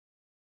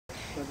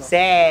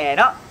せー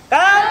の、乾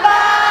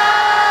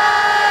杯。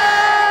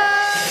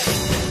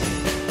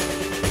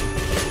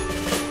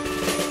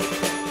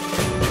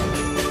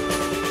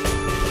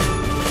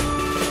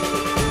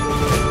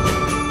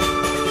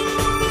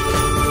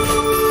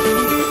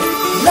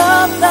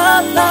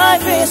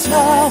Life is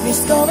life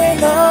is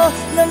going on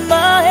名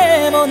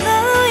前もな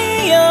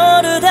い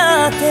夜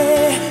だっ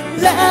て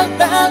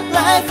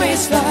Life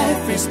is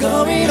life is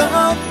going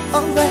on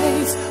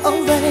Always,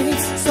 always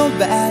そ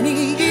ば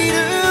にいる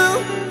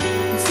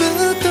ず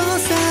っと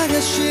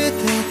探し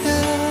てた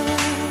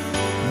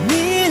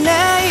未来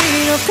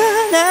の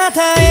彼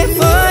方へ For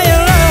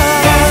your love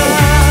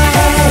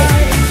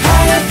How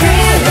you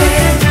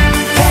feeling?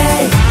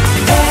 Hey,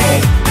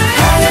 hey,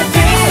 how you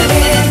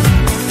feeling?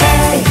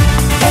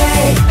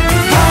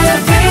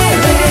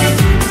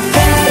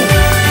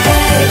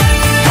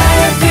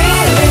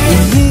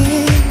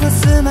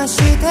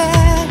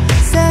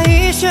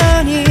最初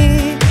に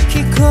聞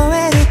こえ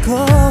る声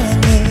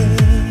に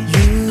憂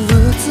鬱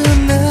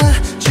な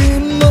沈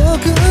黙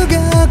が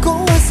壊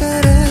さ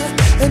れ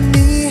笑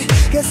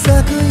が咲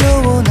くよ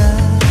うな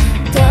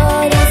通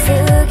り過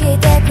ぎ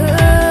てく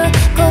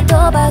言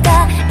葉が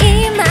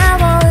今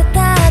を歌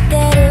って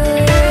る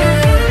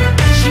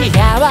幸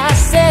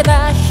せな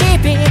日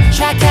々茶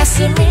化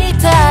すみ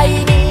たいに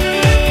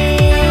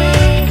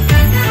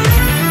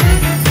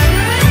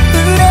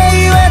憂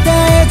いは絶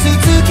え続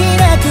き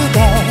なくて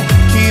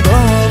希望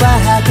は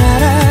儚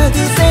く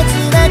切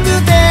なく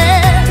て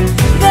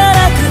ガラ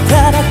クタ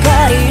ばか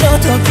りの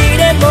時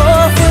でも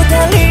二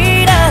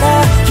人なら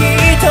き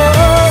っと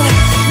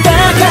だ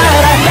か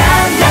ら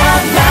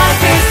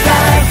Life is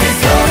life is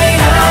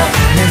going on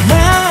名前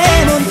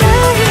もな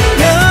い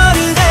夜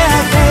だ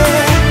って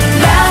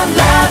Life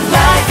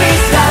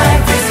is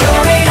life is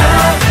going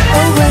on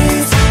Always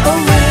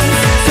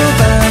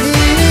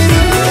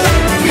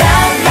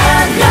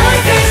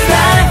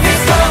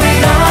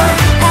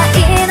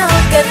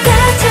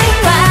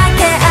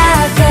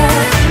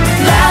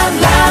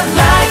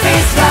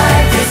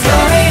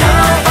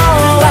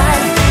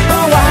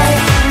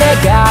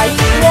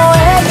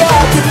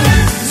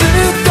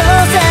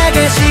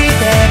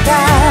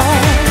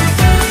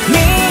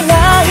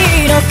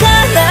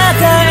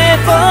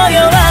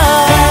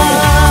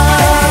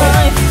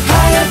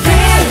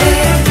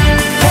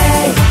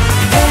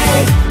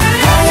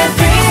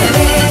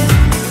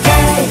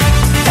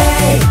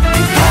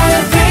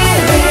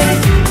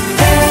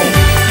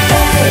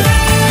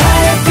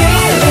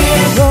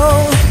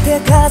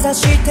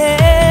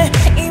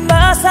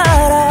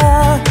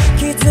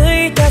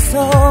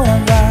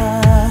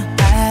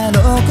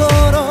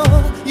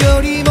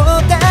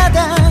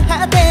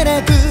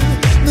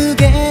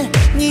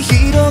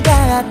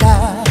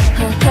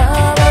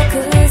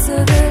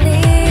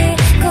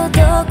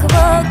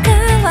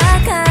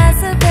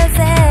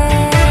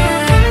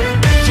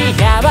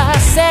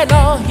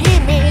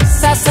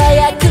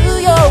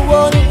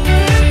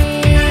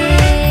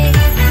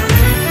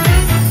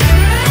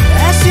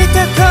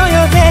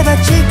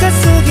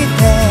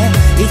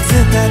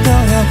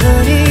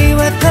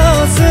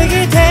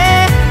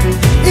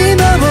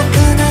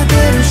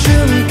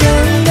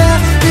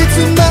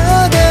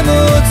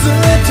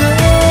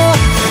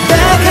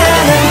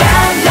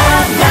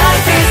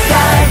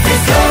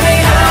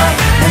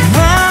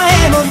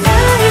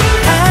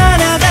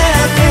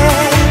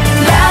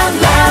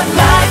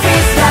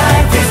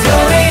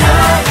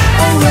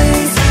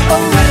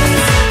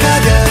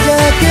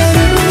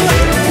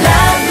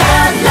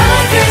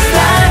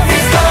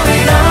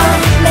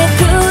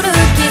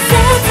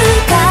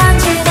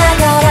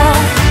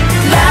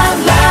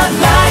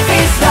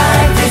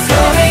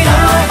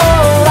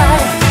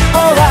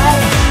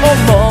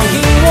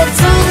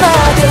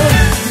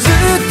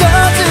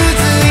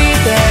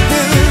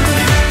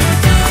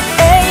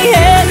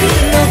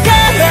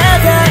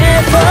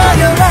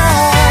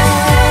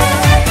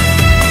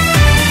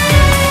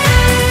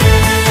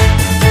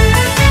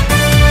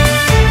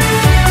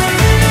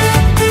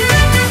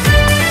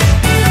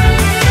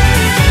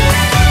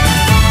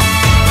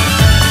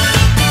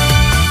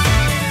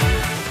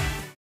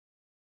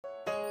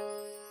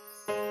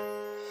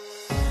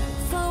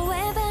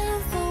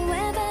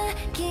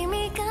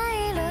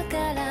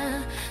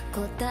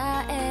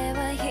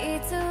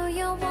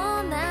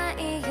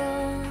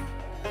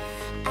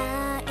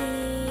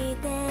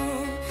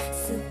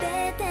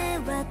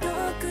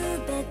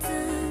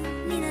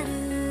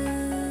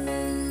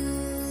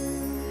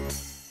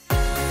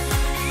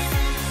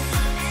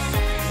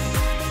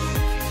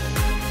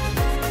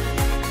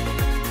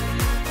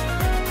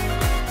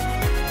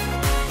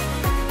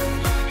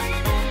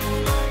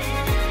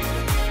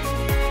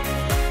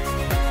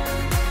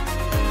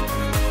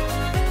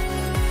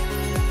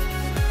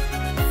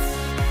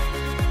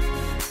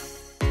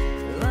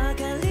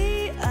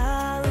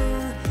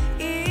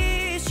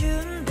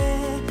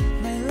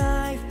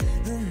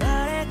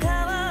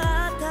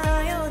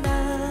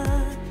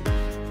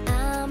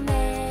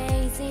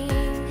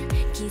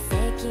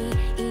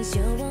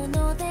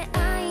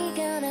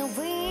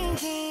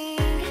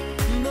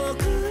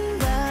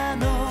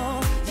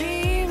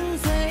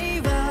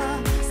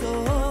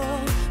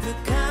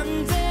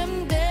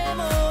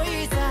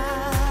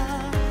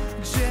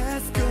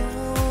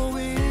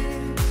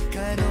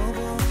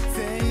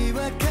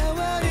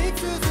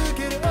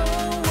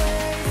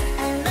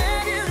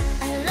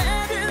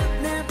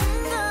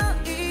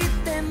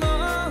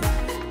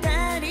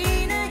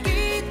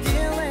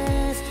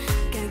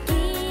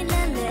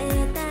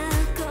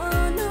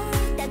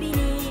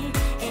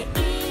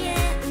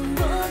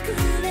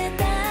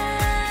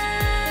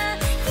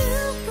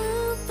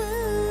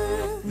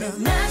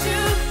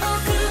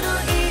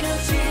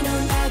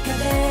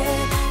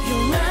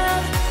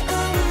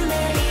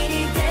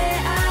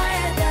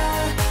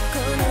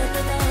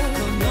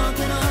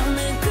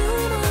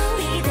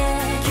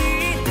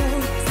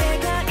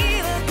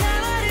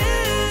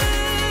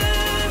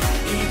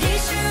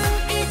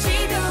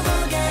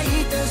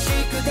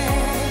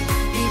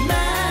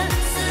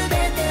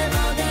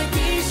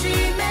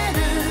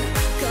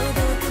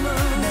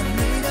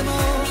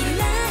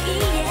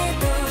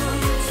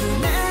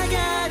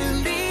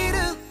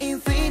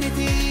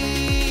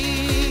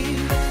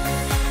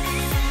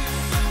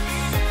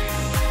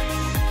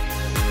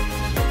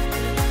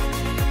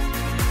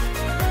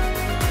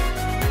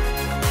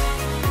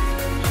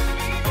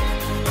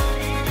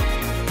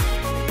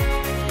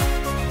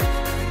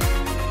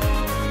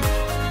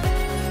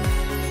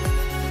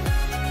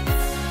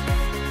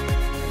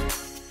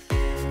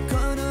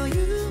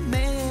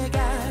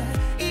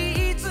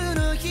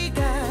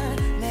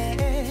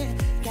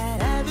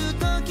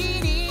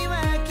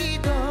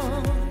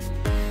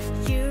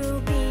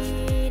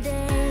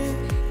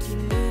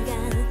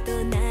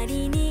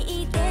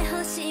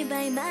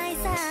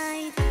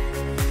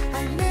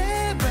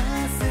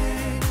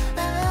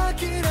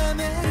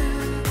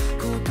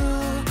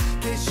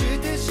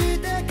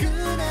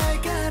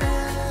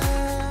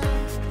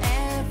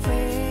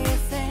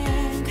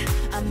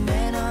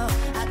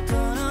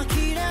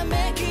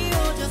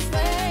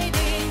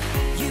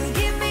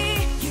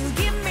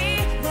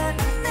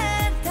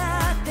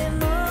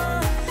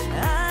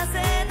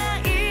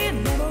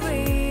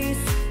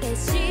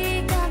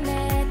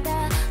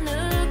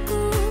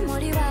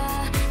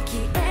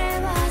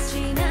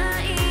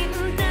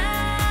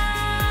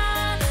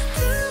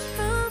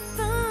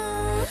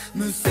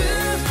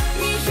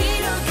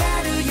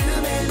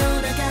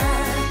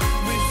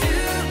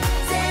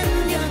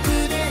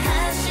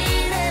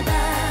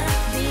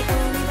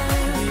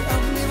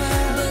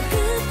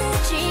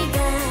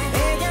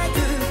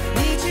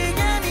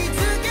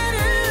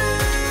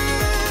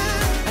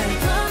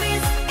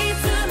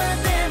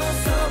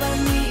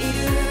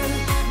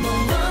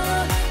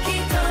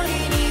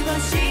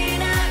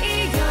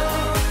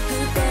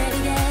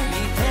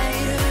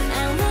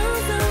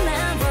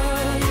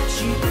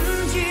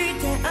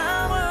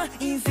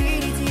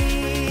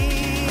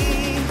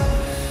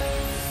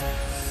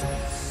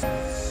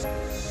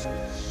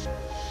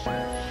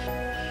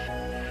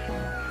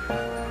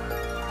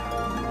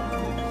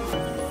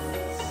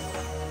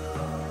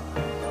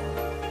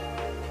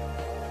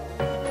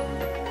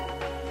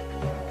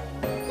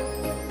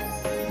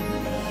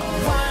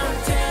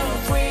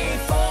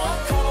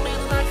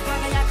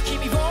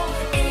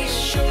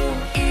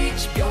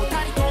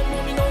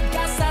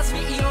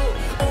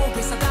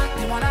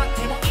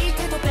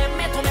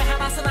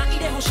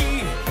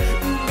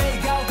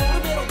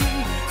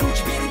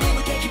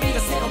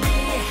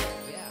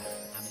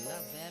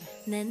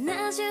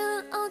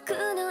 70億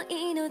の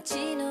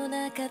命の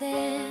中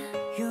で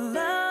Your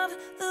love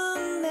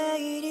運命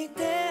に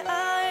出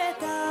会え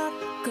た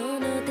こ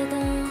の手と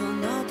こ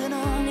の手の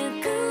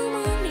ぬく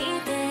もり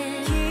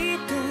でき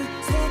っと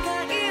世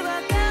界は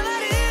変わ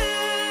る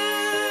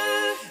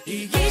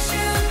一瞬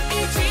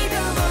一秒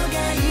が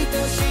愛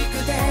しく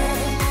て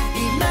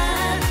今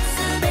全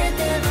て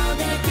を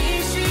抱き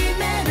し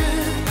める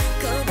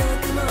孤独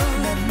も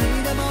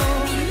涙も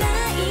未来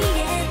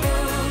へと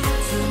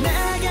つな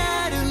が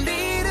る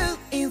Lil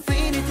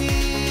Infinity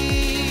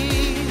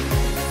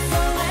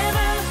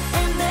Forever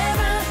and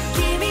ever 君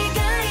が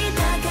いた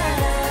か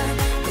ら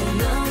こ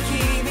の君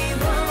を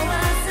忘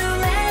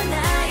れな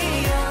い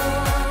よ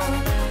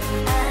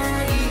愛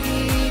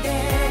で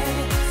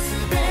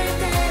全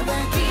ては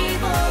希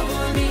望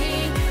に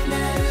な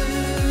る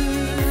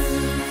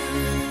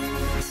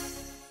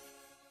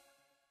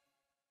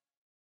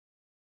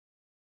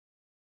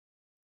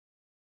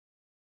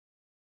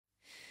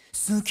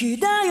好き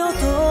だよ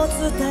と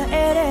伝え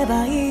れ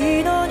ば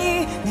いいの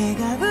に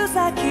願う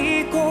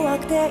先怖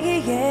くて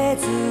言え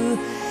ず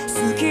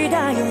好き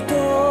だよと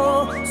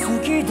好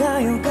き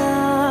だよ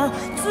が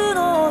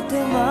募って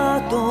は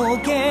溶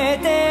け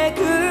てく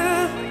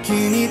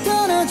君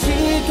との時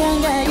間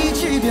が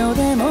1秒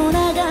でも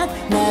長く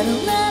な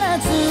るなら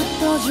ずっ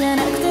とじゃ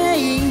なくてい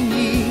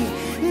い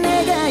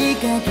願い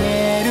かけ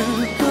る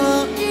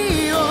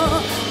恋を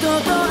と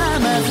と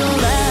雨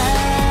空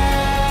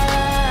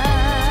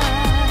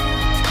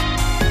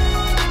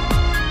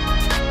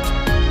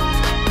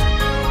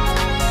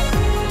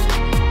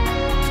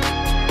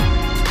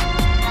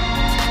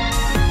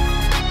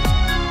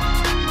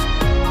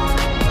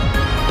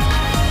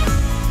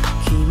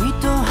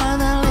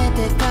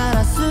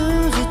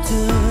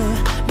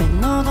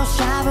し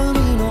ゃぶり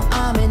の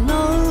雨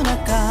の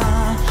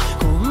中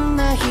こん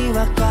な日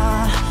は必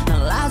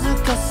ず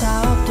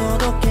傘を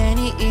届け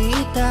に行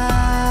った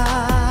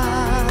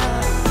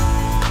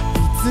い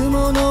つ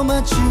もの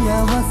待ち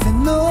合わせ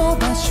の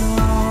場所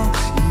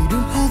いる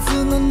は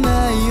ずの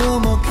ないよ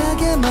も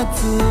影待つ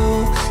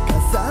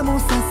傘も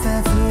さ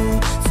さず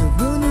ず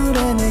ぶ濡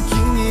れね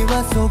君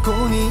はそこ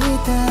にい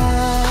た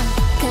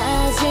か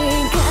じ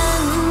か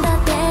んだ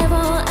手を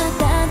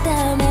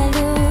温める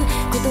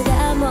ことが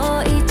も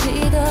う一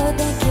度で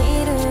き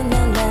るな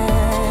ら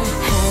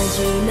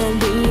始ま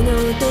りの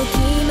時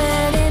ま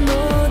で戻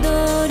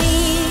り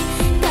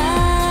た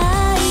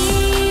い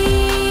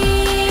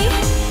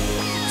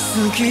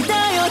好きだ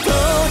よと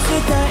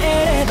伝え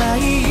ればい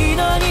い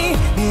のに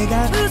願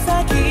う先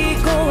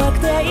怖く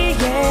て言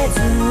えず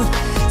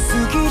好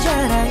きじゃ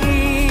ない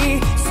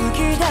好き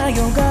だよ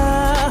が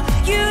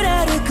揺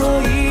れる恋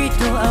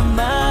と雨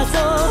空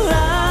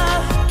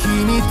君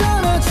と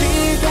の時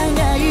間が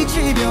1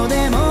秒で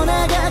も長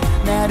く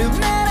なる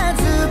なら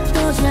ずっ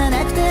とじゃ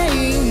なくてい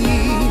い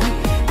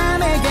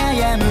雨が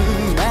止む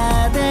ま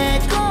で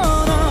こ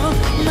の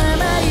ま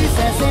まいさ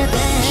せて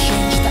信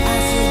じた明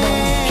日の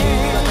君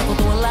は過去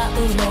と笑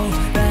うの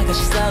流し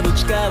去る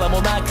力も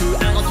なく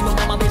あの日のま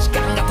まで時間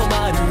が止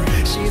まる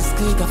雫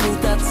が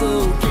2つ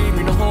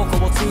君の方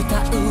向を伝う絶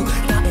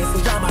え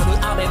ずやまぬ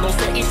雨のせ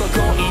いと恋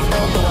音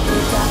は歌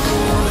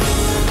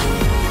う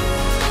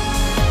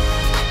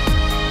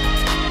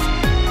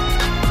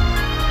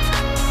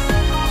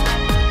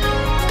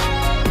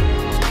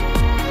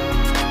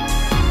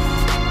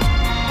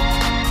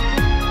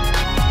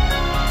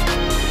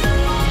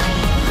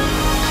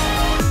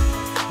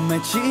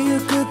街行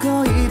く恋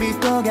人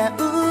が羨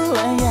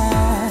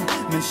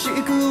まし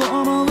く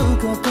思う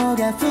こと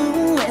が増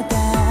えた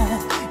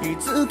い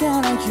つか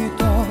ら一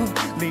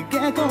人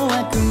が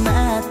怖く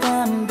なっ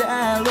たん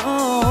だろ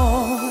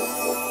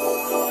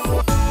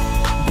う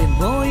で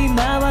も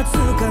今はつ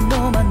か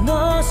の間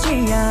の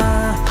視野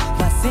忘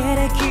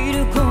れき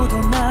ること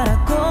なら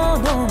こ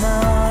の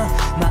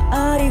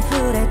周り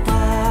触れた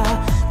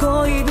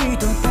恋人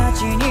た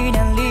ちにな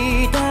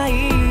りたい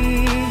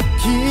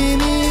君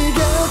が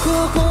こ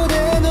こで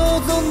望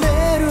んで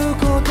る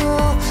こと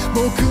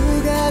僕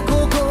がこ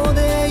こで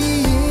言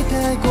いた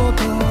いこ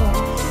と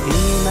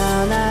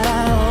今なら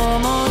思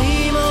い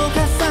も重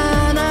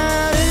な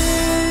る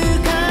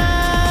か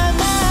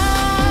な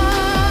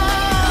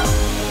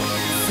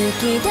好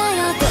きだよ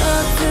と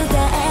伝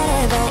え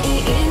ればい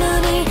いの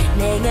に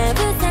願う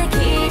先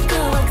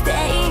怖くて言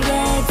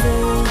えず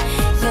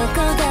横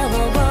顔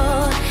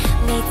を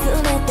見つ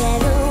めて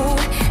る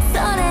そ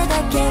れだ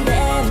けで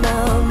も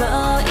も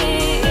うい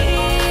い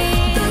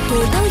だけ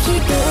ど一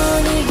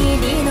握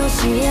りの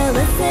幸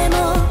せも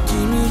君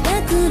が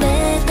くれ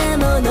た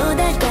もの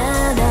だか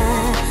ら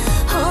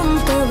本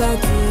当は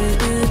ず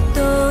っと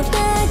抱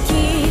き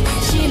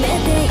しめ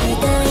てい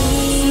たい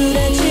すれ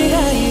違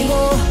いを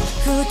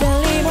二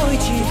人も一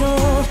度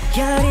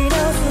やり直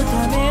すた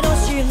めの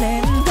試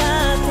練だ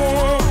って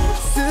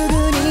すぐ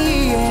に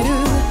言える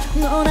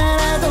のなら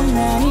どんな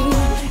に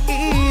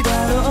いいだ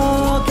ろ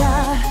うか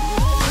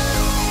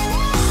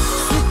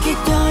好き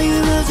とい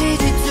う事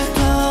実通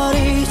り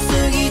過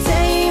ぎて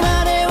今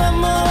では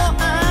もう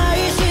愛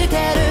して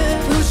る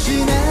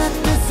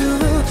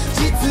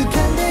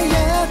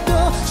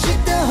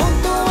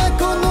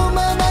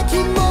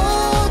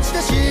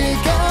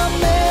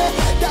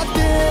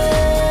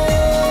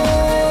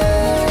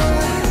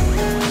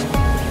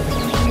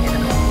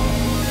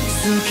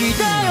き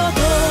だよと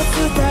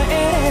伝え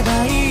れば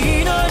い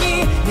いのに、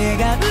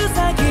願う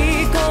先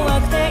怖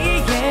くて言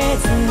え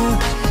ず、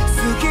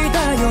好きだ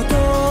よと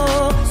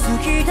好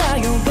きだ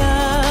よが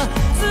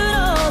募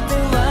って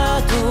は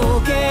溶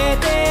け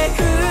てく。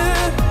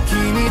君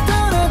と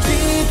の時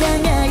間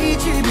が1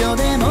秒で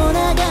も長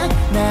く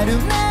なる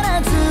なら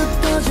ずっ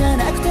とじゃ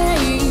なくて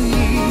いい。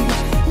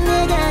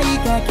願い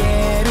かけ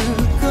る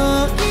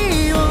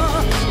恋を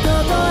と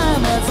と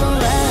雨空。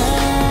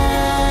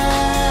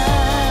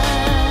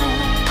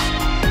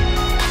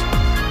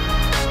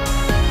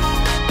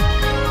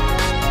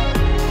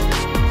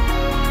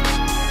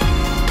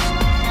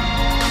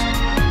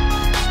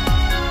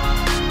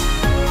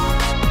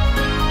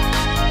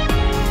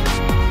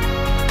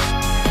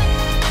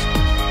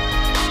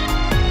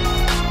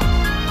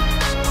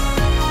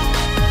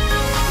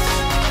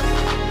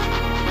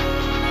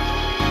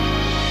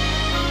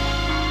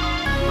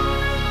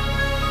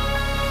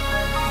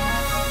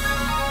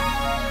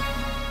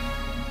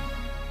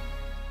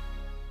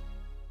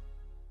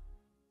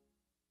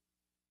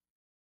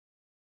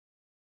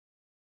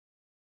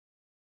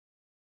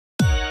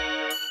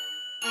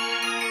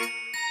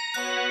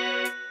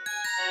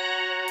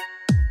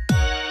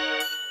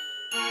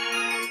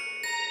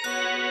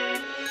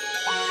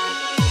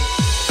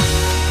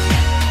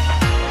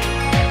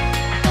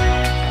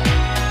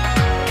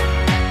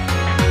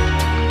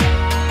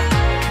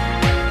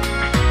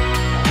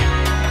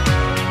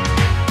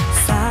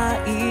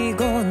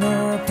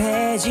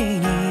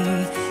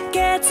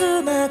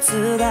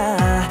が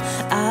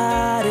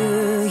ある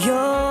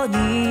ように、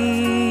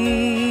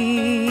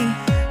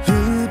二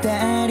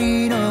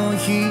人の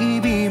日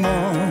々も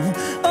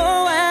終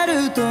わ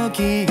る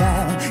時が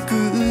来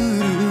る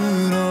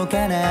の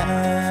かな。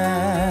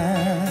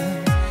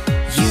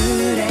揺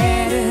れ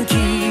る気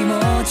持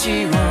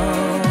ちを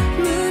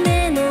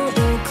胸の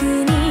奥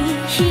に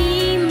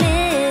秘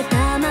めた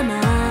まま、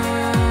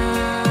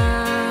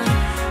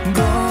ご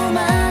ま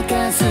か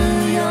すよ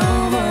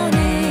うに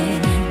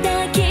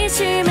抱き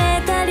し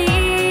めたり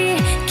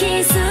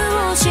キス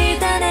をし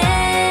たね。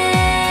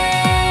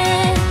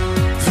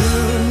震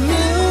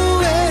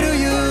える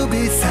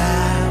指先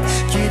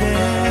で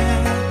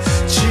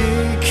誓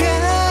い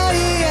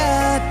合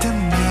った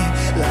未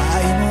来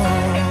も、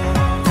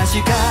確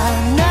か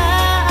な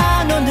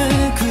あのぬ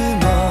く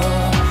も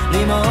り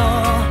も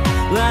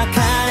別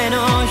れの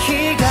日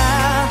が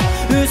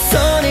嘘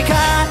に変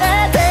え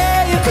て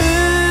ゆく。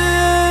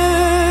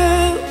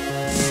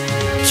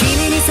君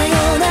にさよ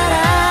なら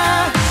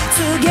告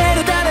げ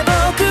るため僕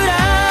ら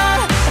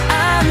あ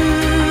ん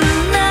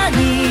なに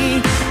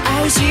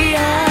愛し合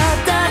っ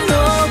たの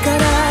か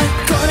な。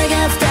これが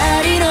二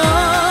人の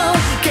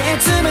結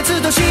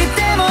末として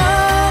も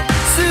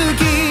好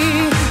き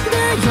だ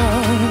よ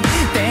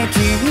って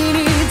君に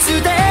伝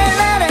え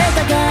られ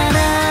たかな。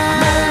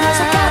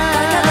遅かった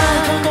かな、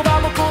言葉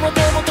もこの手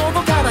も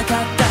届かなか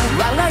った。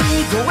笑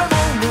い声も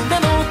胸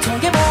のト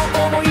ゲも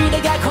思い出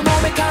がこの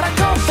目からこ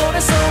ぼれ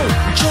そう。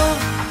ちょっ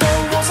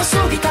と遅す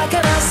ぎた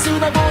から素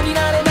直に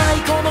なれない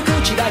この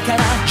口だから、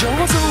上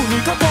手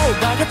に言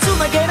葉がつ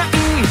なげない。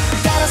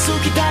ただ好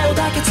きだよ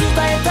だけ伝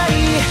えたい。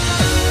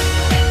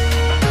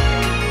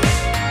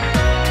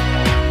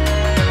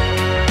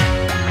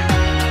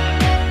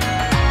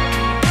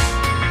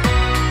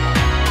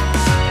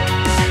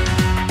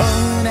同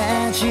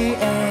じ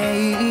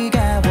映画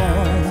を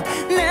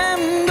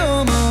何度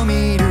も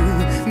見る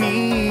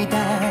みた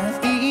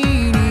い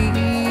に、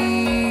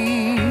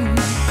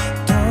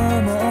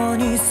共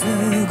に過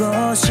ご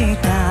し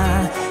た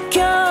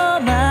今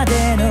日まで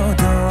の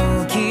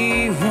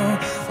時を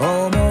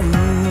思う。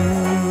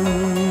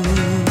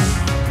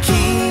君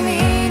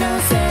の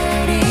セ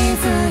リ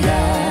フや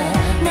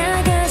流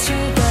し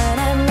た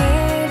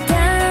涙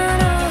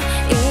の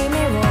意味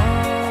を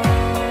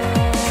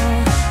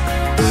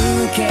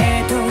受け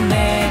止め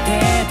て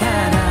た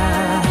ら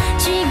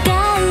違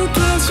う景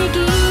色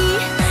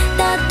た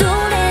ど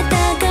れた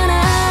から。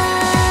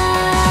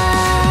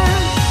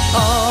終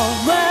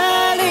わ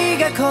り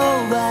が怖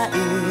い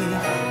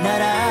な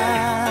ら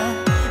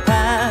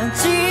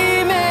始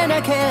めな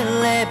けれ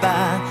ば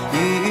い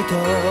いと。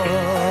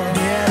出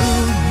会う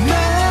前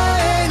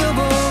の僕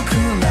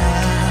ら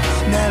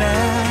なら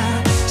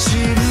信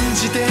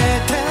じて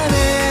たね、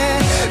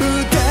疑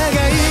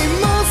い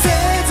もせ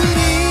ず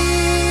に。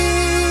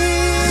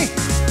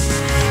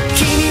君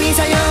にさ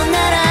よな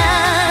ら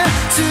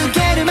告げ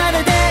るまで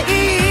でい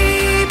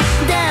い。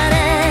誰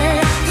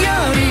よ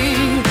り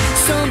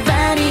そば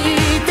に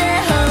いて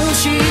ほし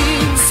い。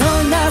そ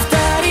んな二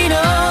人の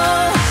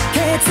結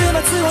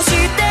末を知っ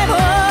ても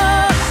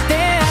出会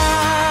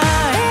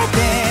え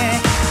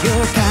てよ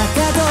かった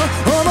と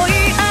思い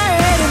合え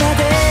るま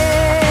で。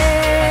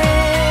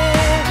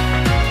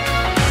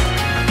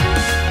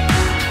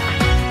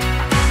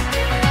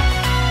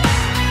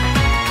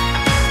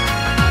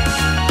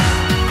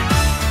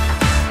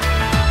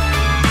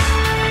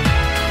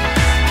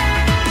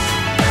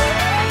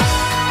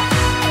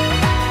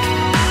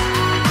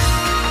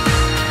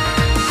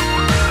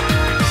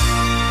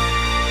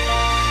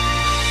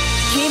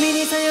君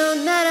にさよ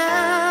な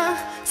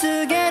ら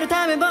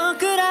め僕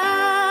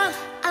ら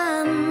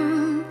あ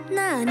ん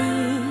な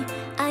に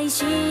愛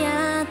し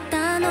合っ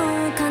たの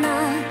かな。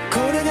こ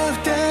れが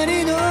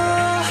二人の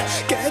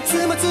結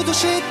末と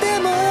して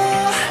も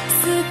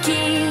好き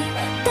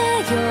だ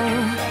よ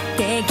って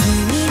君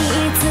に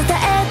伝え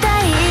た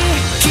い。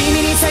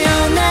君にさよ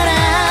なら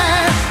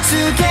告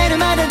げる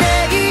までで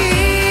い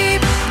い。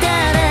誰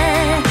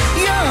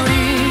より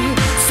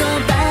そ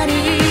ばに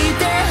い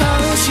てほ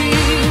しい。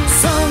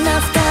そんな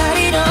二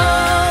人の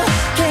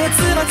結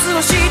末を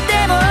知って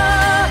も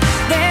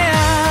出会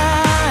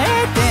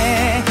えて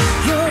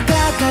よか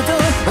ったと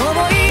思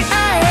い合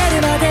え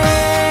るまで。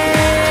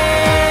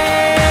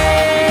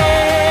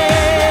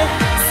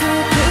好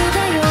きだ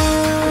よ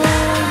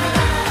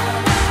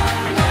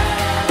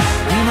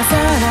今さ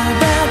ら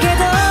だけ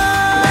ど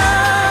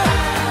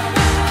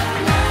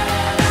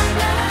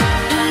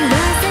言わ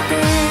せて。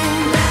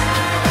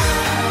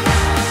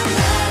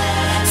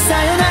さ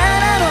よな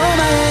らの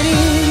前に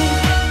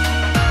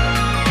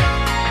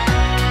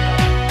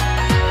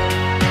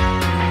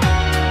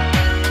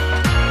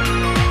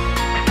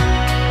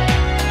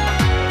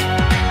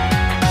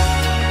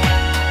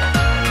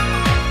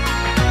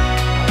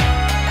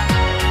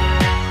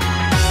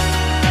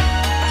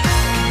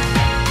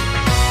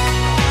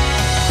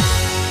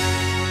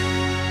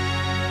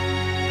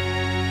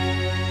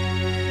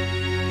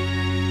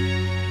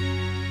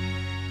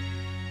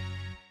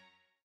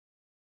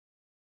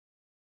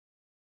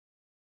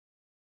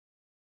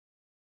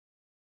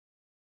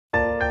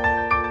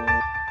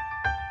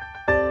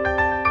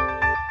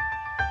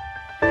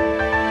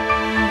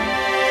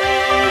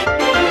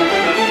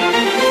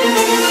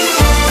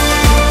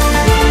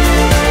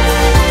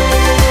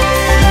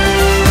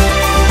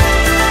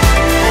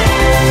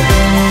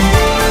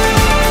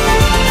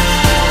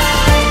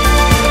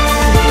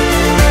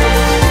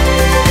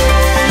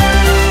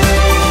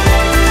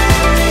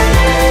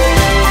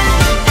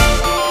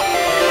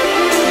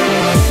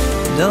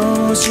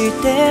どうし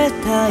て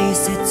大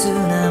切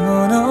な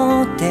も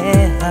のって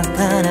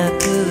儚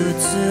く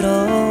映ろ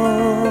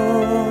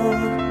う。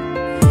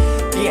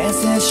優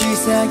し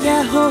さ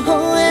や微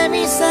笑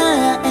みさ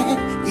え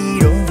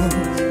色を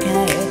変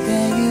えて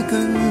ゆく。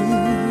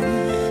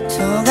尖る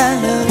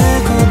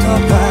言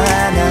葉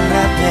並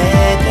べ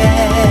て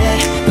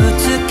ぶつ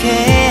け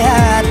合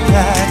った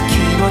気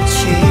持ち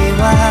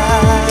は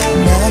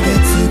投げ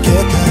つけ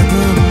た分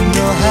の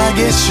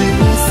激し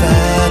さ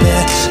で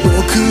僕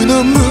の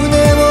胸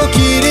を切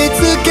りつ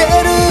け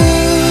る。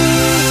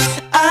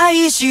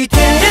愛して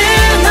る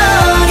の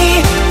に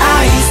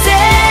愛せ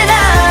な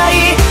い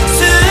澄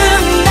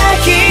んだ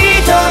瞳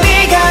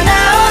がな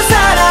おさ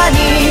らに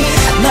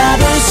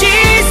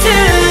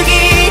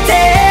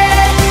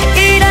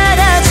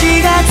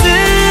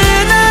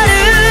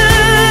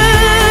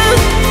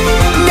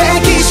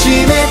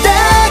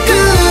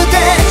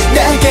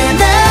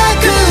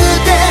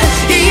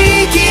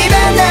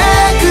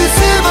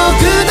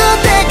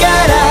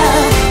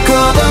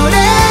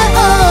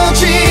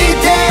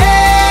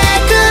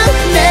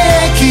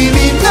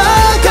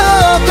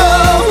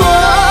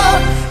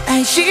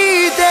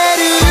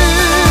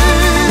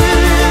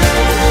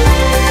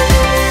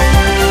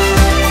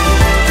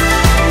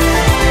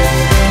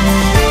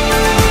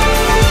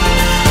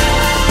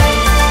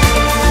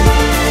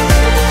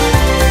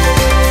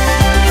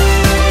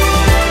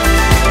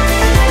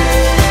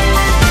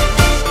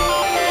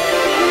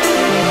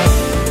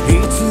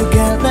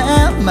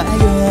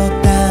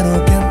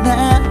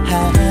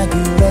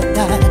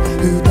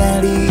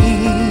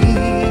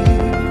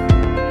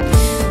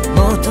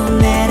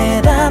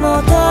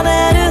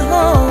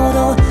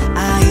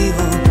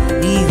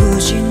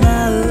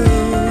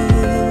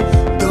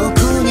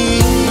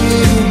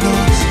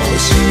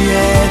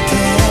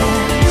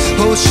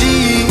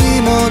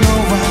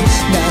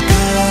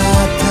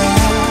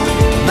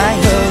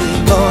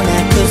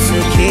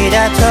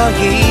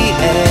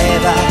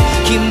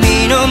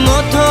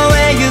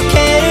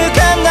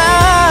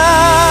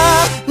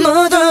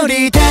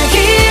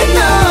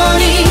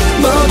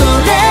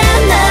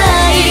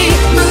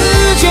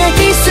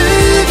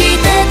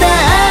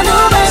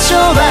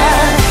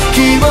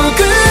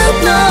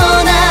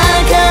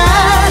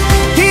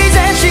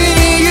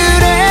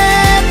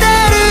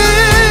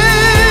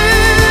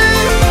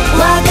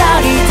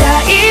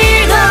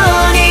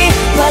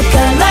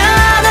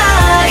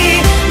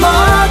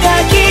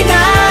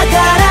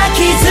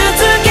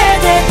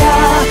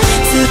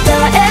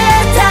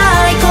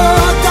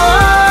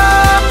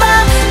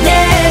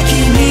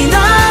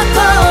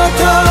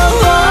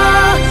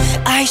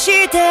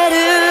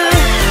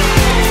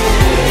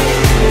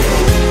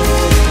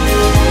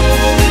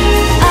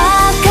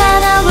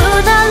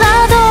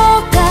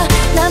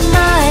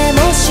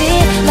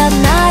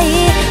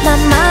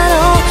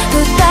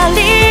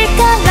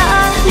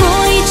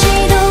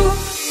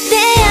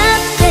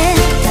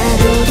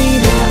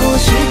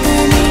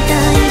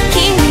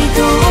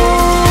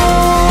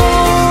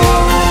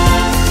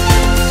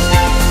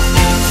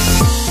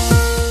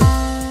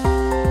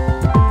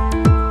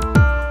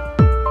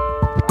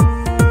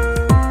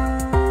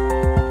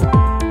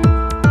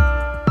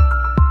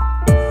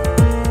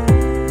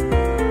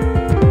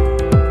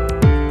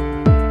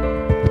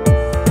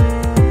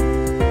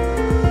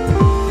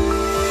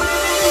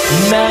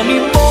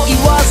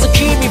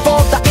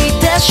を抱い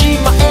てし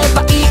まえ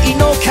ばいい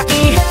のか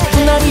い。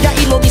涙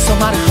色に染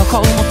まる矛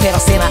も照ら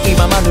せない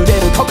まま濡れ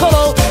る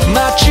心、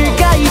間違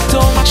い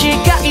と間違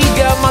い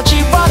が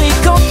交わり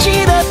こち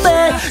れて、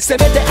せ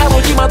めてあの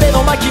日まで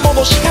の巻き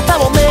戻し方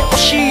をね教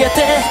えて。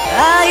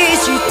愛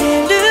して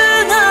る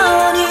の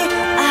に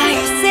愛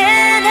せ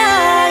な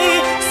い、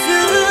そ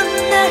ん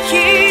な瞳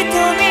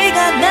が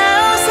な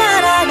おさ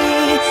らに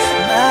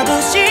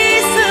眩し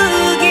す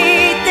ぎ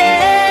て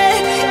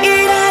苛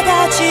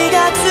立ちが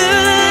募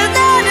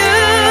る。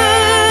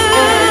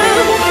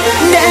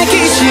抱き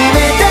しめ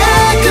た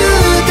く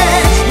て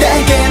抱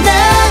けな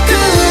く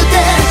て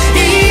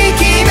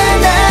息が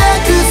な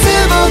くす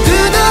僕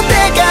の手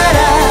から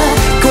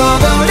こ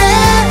ぼれ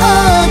落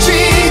ち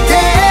て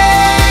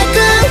く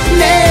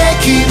ね、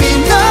君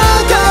の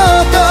こ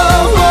と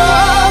を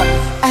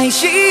愛し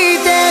て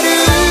る。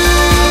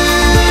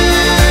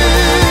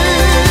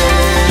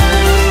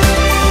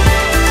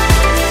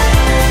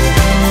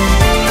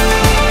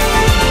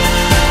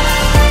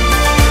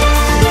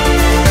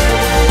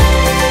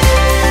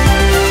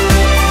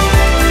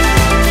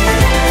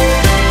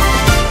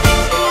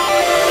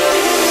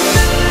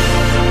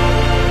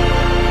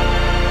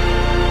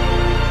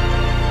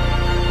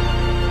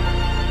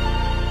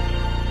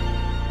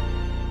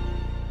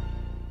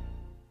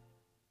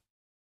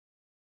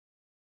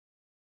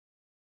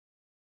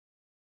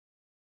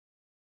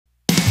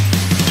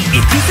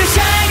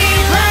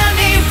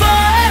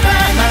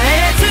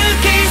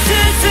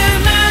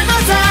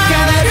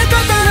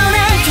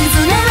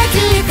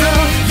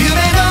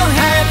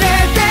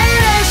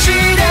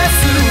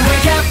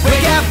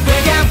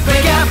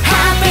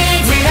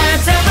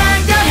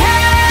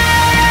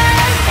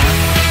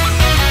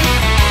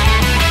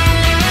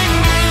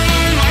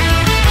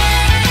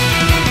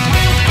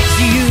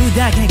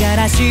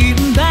新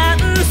版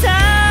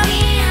さ、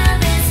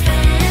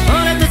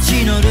俺た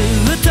ちのルー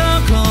ト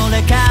こ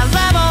れか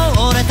ら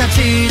も俺たち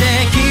で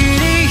切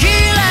り開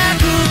く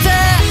ぜ。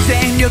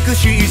全力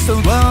疾走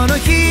の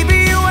日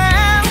々は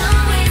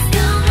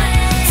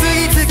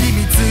次々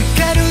見つ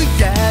かる、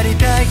やり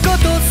たいこ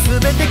とす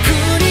べてク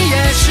リ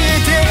アし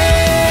て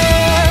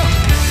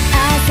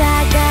朝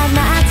が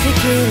待ち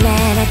きれ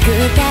なくて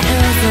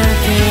嘘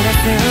き出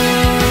す、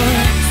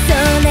そ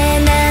れ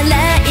なら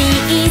い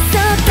っそ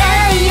だ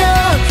よ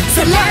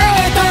空へ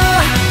と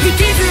引き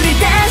ずり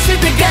出し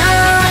て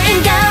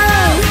Going Go。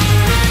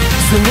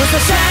 そう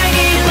さ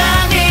Shiny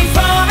Running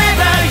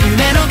Forever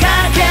夢のか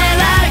け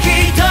ら一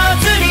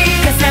つに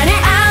重ね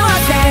合わ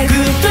せグ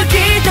ッとき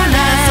たら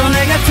それ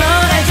がト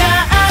レジャ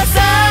ーさ。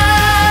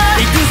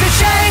行くぜ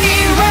Shiny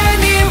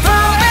Running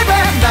Forever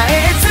前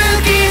へ突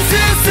き進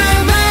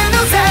む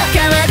のさ。変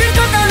わるこ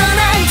との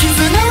ない絆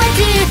は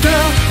きっと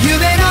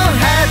夢の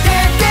果て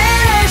照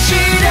らし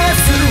出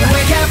す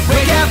Wake up,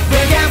 wake up,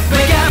 wake up,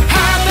 wake up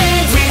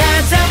Happy, we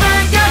have the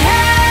one your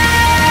head。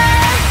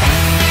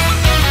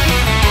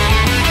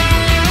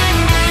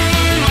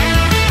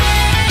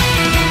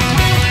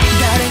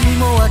 誰に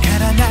もわか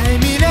らない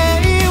未来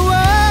は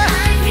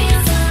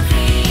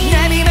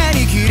何々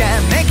きら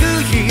めく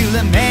ひ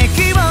らめ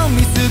きを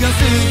見過ご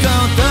すこ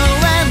と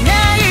はな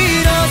い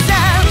のさ。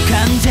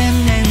完全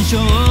燃焼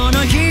の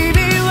日々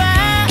は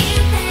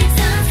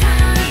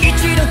一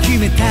度決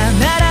めた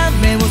なら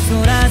目を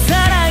そら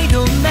さない、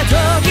どんな時だ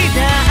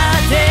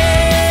って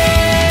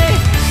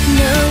乗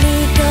り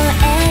越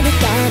える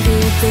たび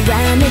とわ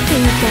めく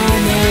た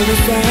める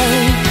ぜ。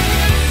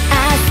明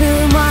日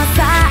もさ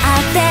あ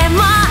っても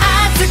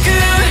熱く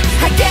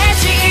激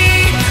し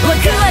いワ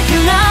クワク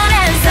の連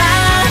鎖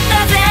だ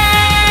ぜ。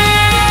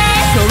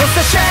そう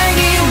さ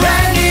Shiny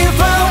Running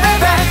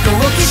Forever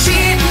好奇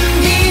心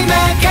に任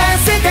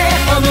せて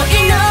思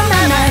いのま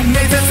ま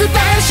目指す場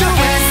所へ、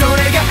そ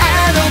れが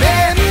アドベ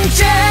ン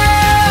チャ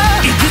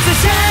ー。いくつ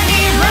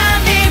Shiny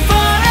Running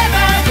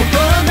Forever 心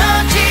の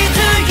地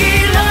図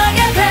広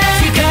げて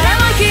力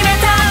を決め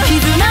た絆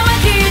は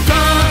きっと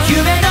夢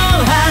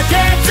の果て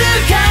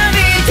掴み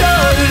取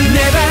る。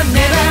 Never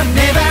never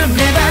never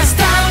never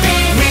stop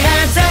me We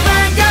are the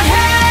one your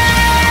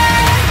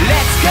head。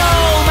 Let's go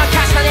任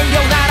した燃料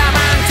なら満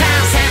タ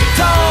ン戦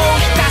闘、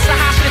ひたすら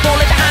走り取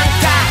れた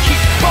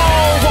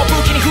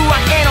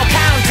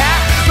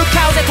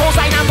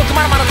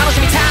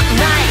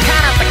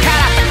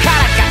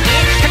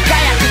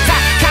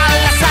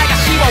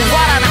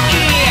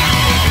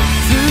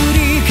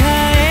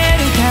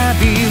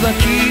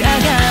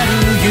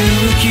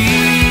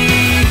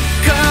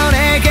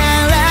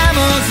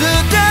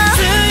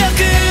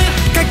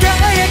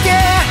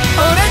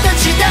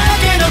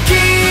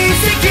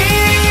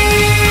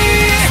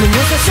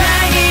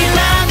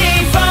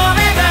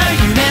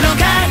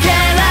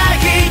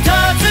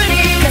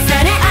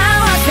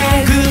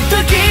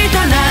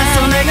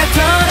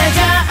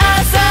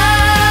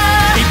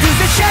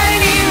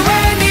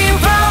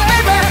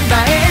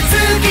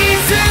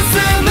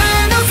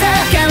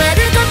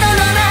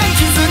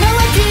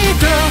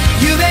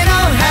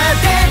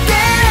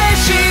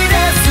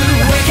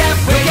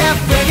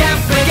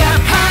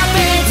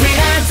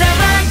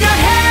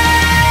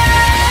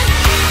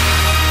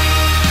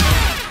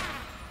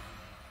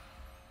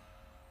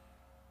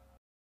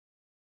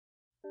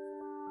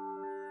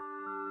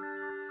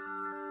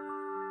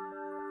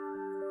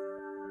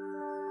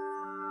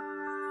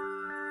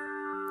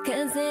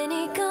風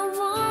に変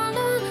わる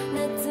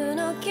夏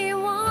の記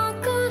憶、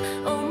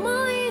思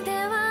い出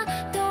は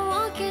遠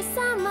き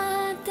さ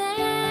まで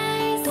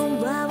と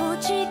は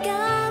違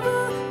う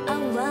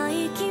淡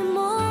い気持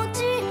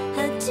ち、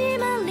始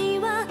まり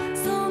は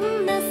そ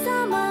んな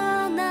さ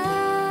まな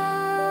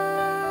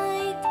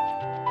い。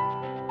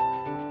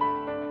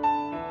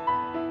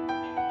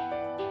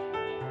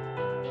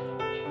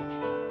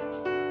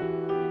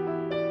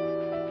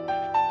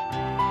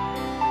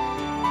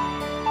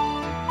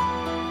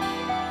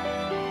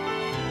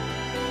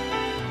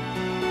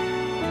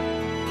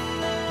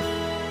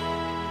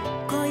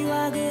恋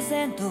は偶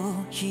然と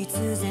必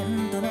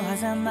然との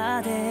狭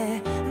間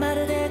で、ま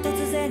るで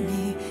突然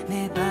に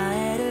芽生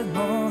える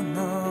も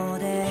の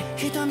で、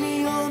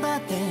瞳を奪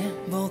って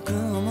僕を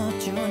夢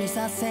中に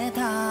させ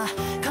た、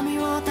髪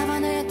を束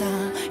ねた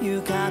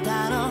浴衣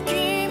の君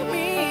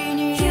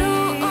に、夕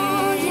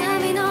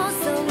闇の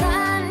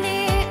空に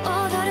踊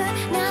る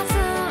夏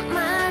祭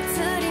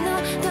りの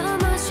灯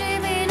火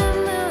の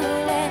群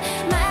れ、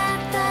ま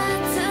た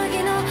次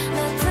の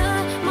夏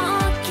も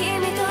君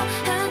と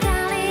二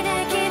人で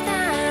来た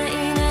い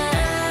な。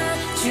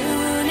10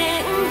年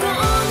後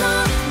の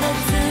夏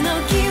の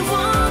記憶、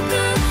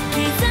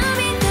刻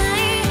みた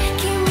い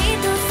君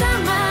とさ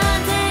ま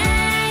で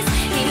す。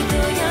人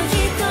よ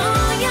人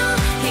よ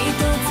一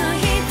つ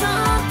一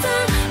つ、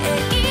永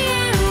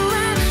遠は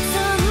そ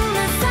んな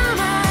さま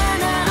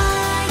な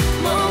い。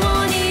も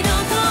う二度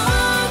と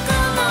こ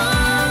の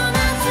夏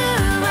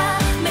は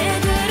巡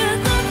る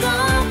こと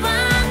は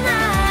な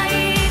い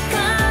か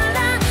ら、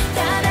た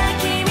だ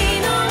君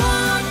の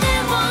手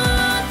を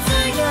強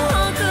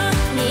く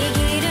握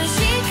るし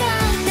か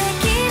で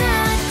きな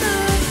く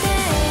て。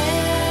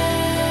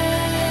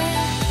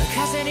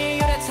風に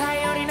揺れたよ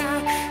りな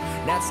く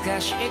懐か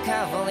しい香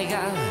りが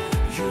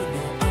You know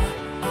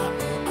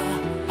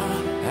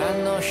あ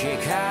の日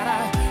から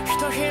ひ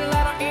とひら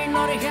の祈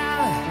りが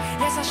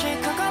優しい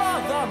心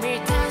を満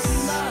たす。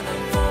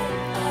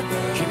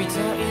君とい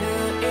る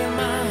今、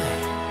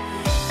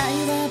愛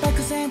は漠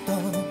然と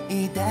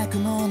抱く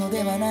もの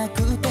ではな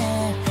くて、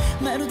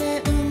まる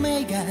で運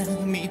命が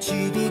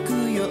導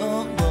くよ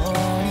うに、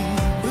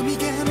海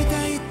が見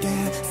たいって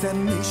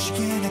寂し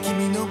げな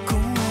君の声、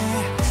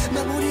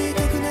守り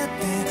たくなって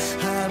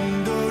ハ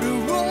ンドル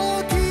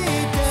を切っ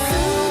た砂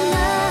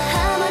浜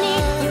に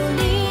寄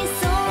り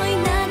添い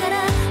ながら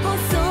細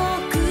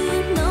く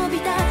伸び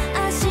た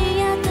足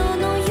跡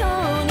のよ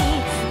うに、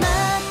ま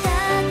た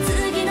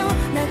次の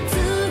夏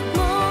も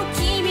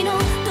君の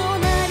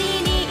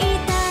隣にい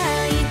た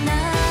いな。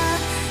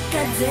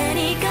風に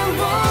変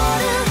わ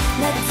る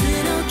夏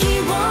の記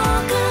憶、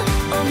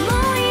思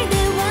い出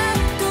は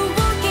遠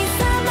き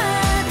さま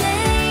で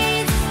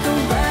と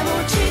は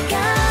違う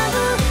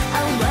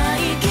淡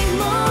い気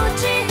持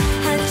ち、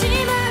始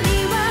まり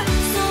は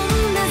そん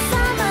なさ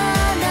ま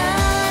な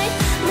い。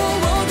もう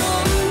ど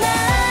んな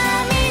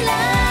未来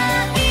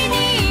に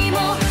も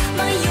迷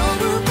う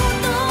こ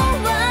と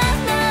は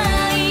な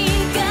い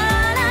か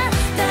ら、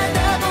ただ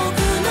僕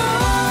の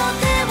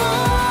手を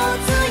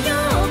強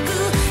く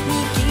握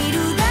る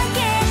だけ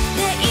で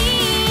い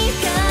い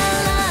か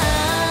ら。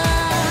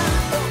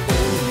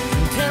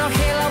手のひ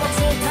らを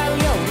伝う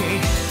ように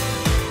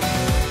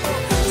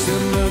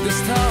紡ぐス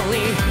トーリ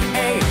ー、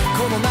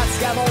この夏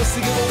がもうす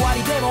ぐ終わ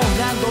りでも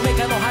何度目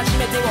かの初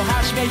めてを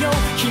始めよう。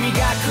君が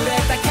くれ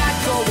た過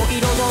去を彩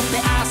って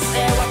明日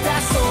へ渡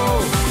そう。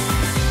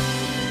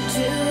10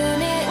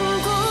年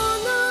後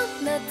の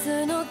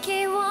夏の記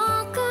憶、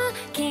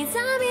刻み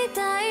た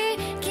い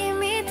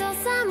君と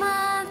さま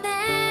で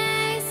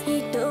す。人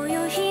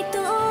よ人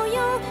よ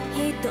一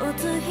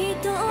つ一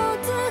つ、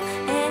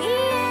永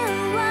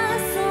遠は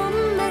そん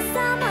なさ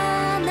ま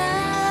な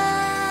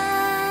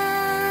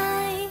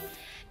い。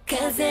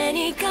風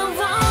に変わる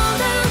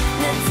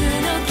夏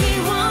の記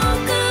憶、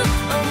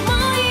思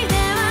い出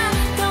は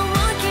遠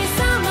きさ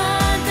ま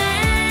で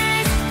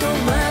すと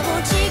は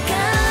違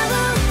う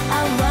淡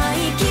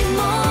い気持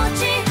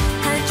ち、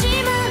始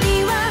まり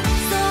は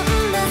そん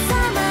なさ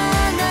ま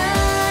な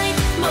い。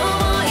も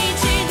う一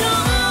度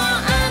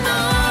あの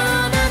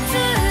夏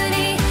に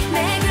巡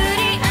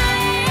り会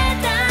え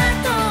た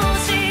と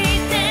し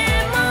て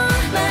も、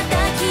また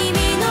君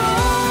の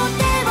手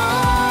を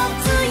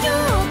強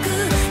く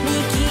握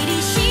り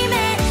しめ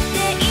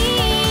て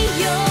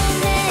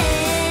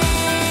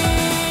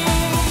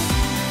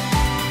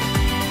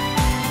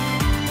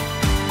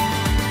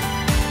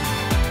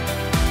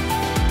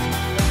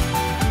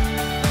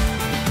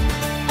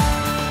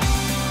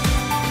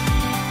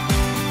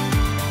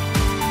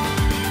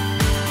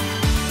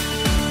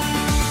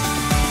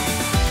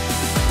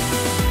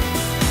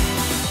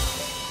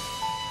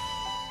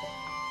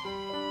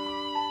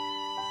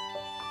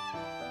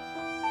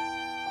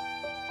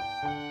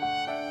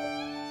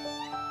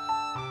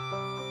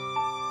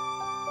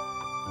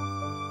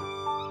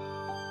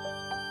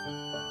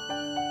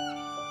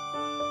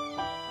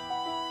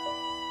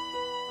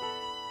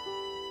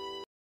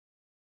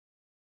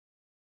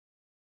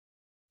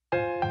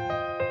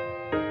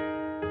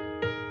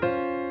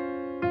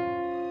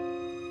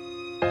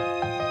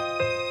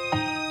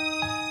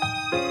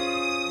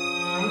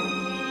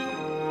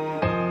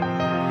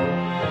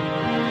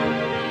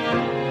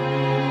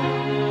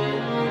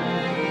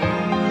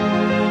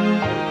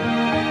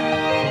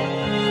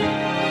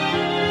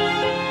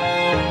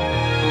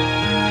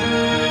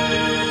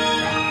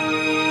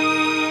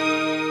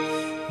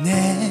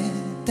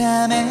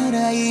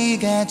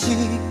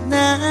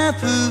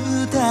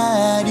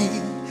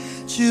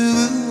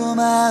と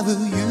舞う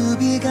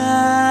指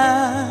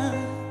が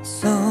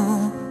そう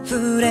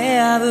触れ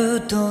合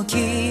う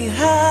時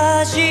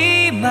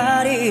始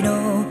まり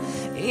の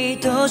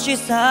愛し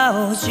さ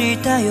をし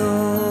たよ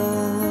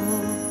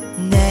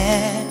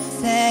ね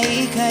え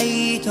正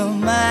解と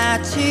間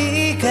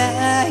違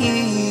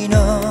い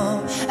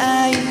の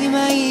曖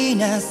昧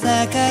な境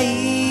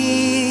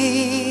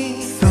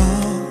そう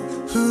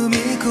踏み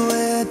越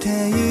えて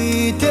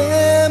いて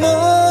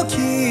も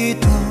きっ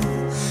と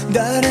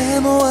誰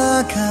も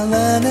わか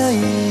らない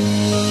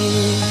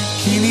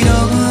君の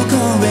声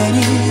に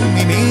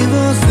耳を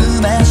澄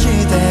まし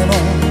ても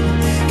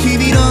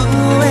君の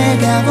笑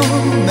顔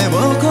目を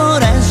凝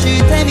ら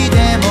してみて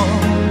も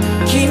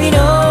君の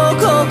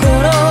心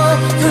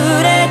触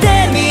れて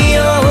みよ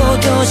う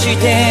とし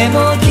て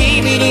も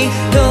君に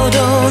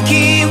届き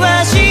は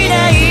し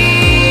ない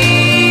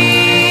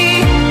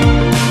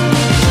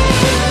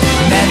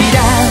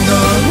涙の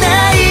な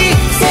い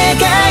世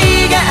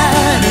界があ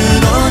る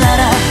のな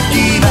ら今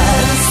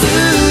す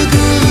ぐ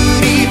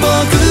に僕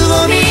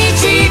を導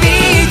い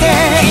て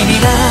君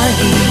が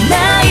いな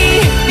い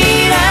未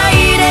来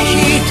で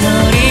一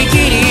人き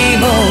り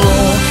もう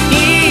二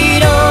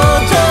度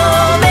と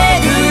巡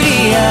り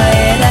合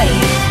えない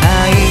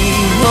愛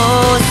を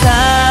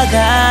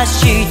探し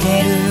て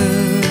る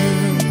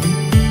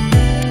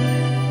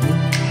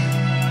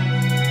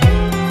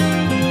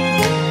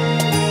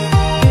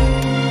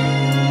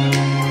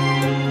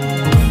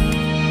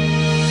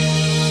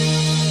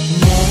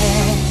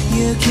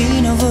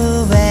雪の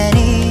上に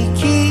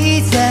刻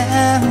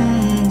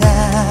んだ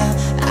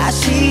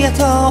足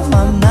跡は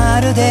ま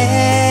るで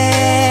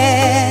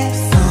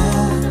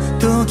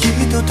そう時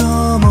とと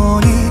も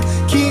に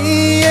消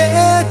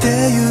えて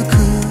ゆく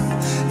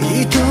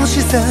愛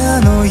し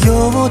さの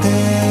ようで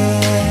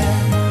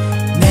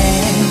ねえ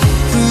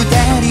二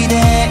人で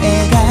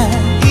描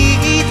い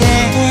て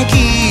き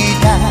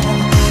た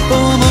思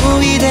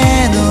い出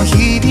の日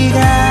々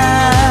が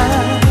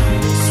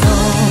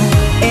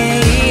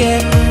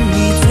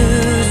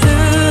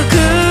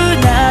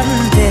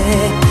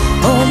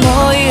思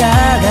い上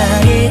が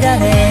りだ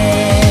ね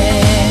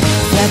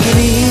叫び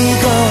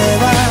声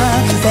は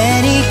風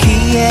に消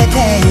えて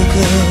ゆく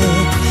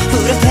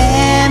触れて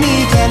み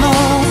ても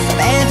冷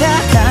めた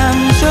感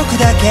触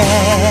だけ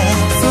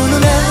その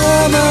名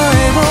前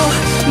を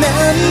何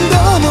度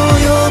も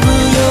呼ぶ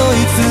よ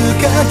いつ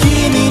か君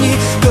に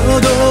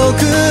届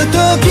く時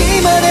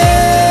まで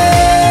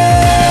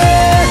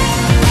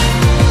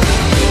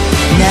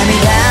涙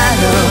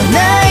のな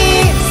い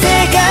世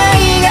界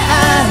が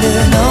ある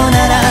のな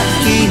ら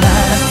今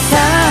さ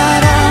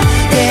ら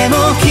でも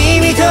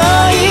君と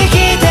生き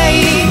たい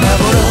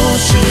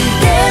幻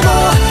でも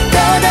た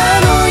だ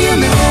の夢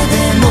で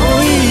も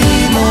い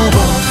いもう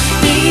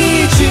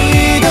一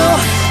度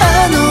あ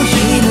の日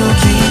の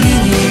君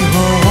にも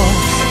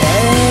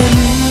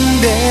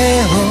縁で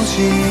ほし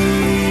い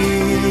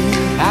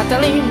当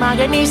たり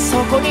前にそ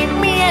こに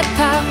見え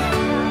た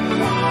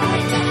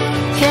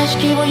景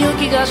色を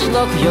雪が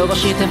白く汚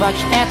しては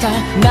消えた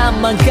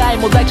何万回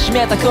も抱きし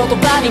めた言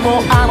葉に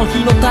もあの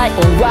日の体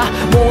温は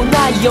もう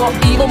ないよ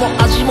色も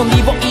味も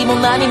匂いも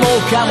何も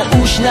か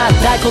も失っ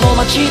たこの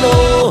街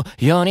の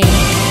ように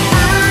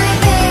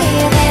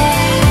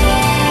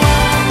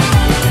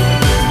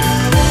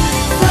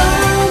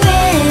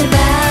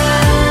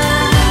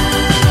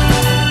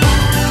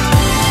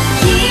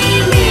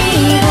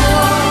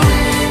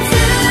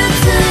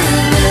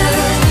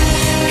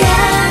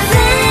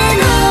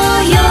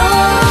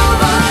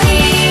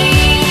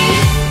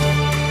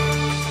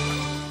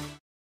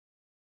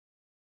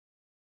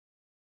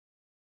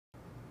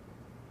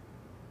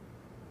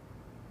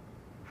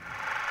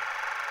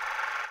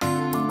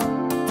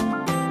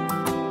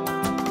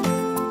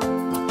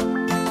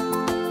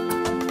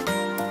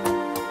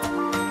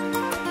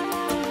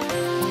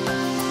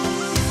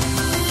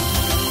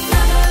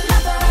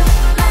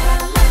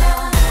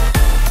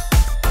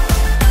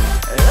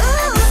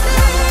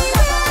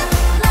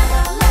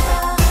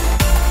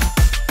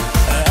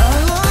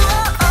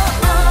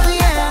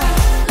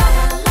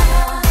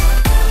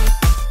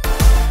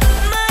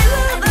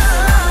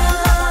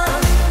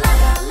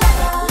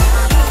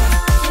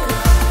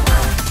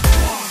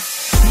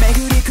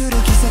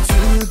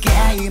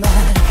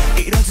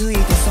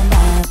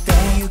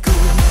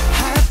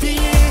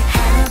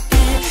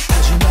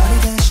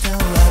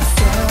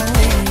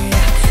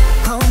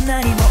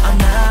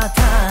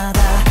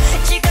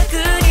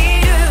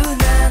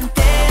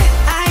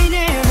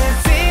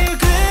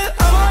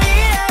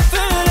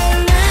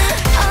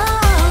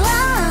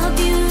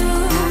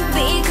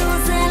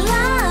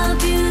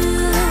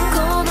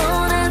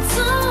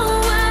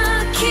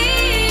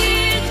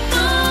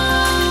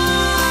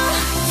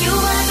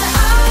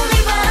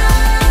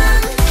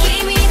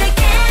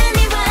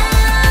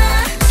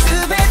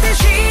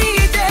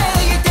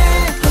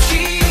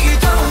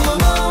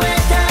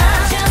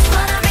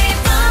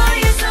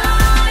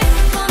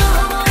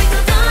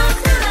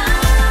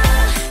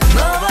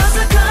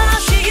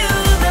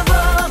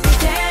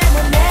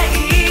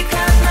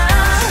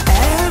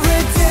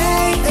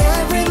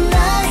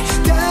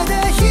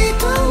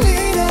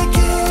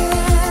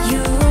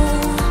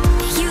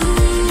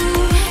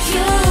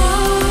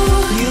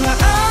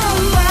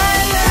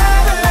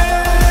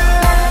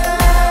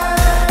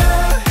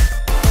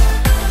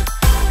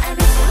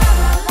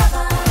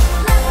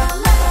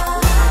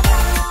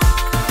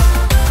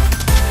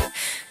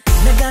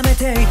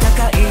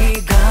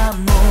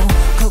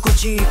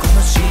じこ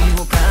の潮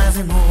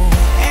風も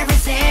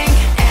Everything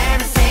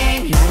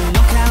Everything 何の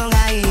顔が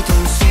愛し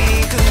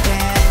くて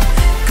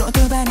言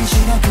葉にし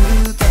なく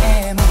て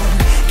も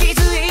気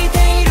づいて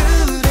いる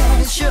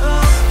でしょう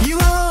You are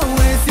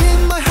always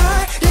in my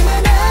heart 今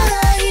なら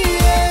言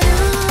える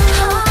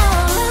I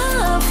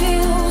love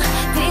you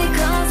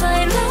because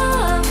I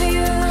love you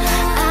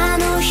あ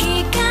の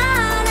日か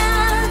ら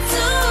ず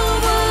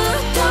っ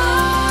と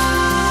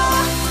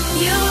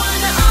You are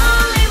the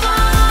only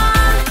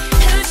one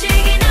不思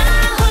議な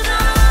ほど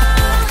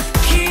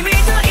君と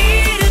い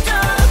ると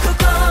心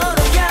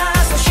優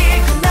し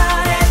くな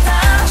れた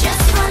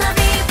Just wanna be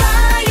by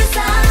your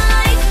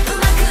side う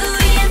まく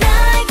言えな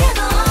いけど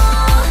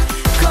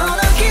こ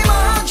の気持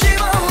ち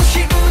を信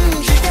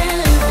じて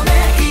もね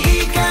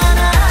いいかな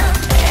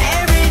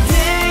Every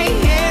day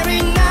every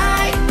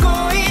night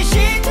恋し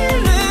てる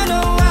の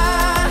は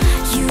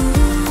You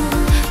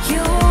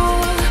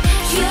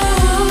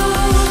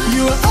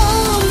You are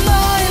all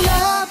my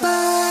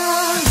lover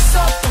そ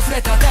っと触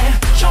れた手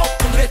ちょっ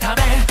と濡れた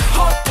目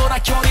ホットな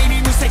距離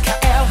にむせ返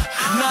る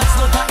夏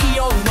の太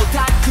陽の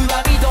タック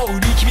は緑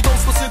君と過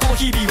ごすこの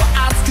日々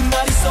は熱く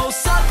なりそう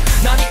さ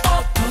何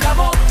夫が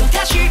もっと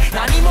かし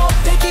何も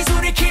できず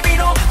に君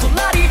の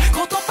隣言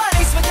葉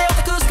に全てを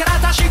託すから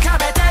確か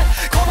めて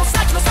この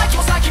先の先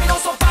もさ君の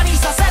そばに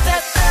させて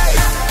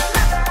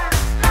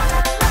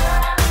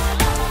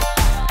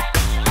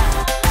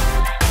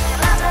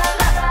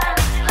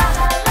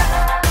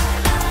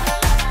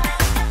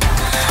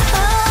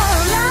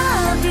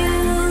love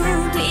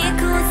you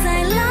because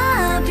I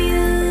love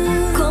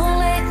you こ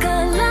れか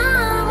ら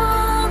も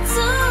ず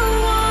っ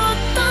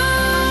と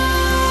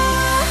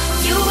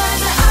You are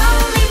the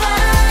only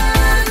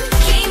one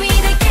君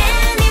だけ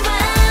には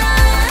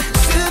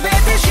全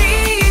て知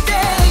って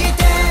い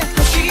て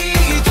欲し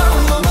いと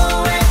思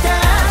えた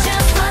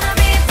Just wanna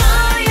be by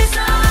your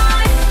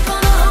side こ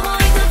の想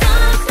い届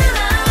く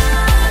なら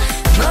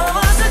も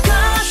う少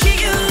し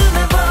夢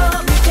を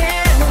見て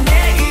もね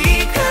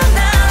いいかな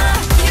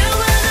You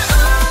are the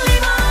only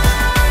one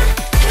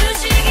不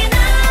思議な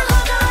ほ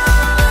ど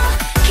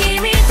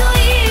君と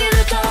いる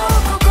と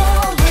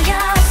心優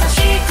し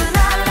くな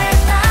れ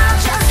た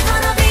Just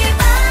wanna be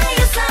by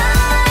your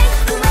side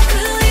うまく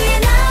言え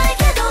ない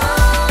けど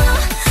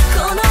こ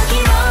の気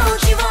持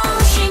ちを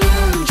信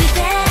じて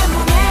も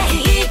ねい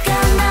いか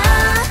な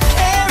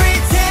Every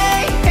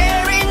day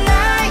every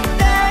night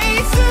大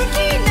好き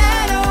な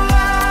のは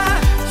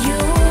You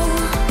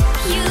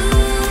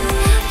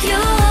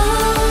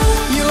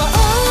You are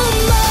all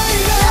my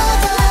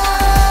lover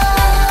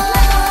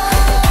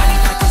言葉に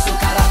託す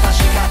から確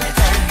かめて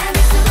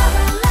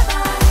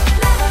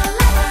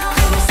こ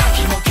の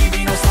先も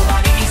君のそ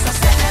ばにいさ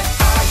せて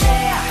Oh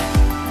yeah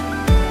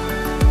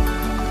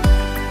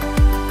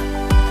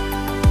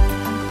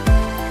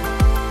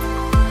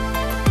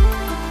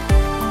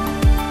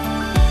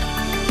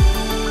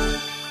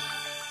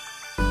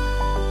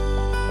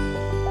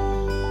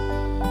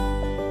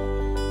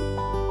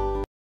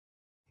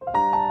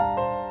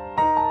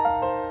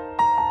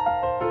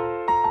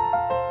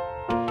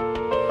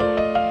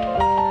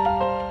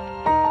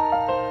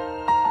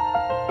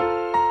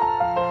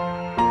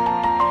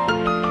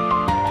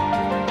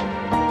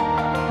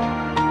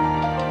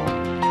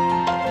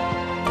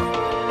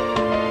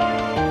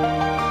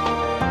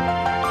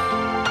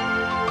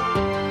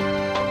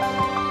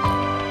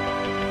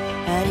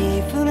あ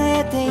りふ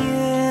れてゆ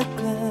く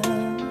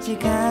時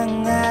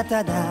間が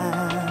ただ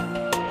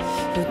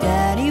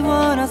二人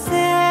を乗せ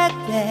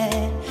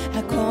て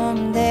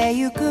運んで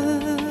ゆく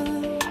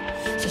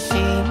写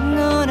真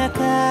の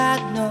中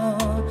の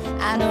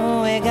あ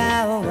の笑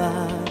顔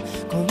は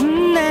こ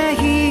んな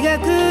日が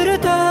来る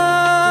と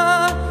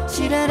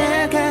知ら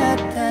なかっ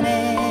たね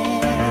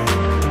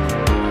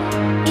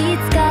い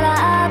つか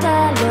ら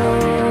だろ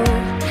う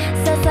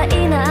些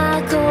細な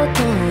こと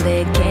で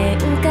喧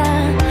嘩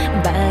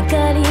ばか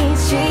り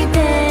して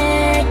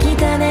き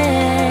た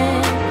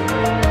ね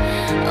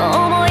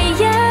思い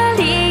や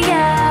りや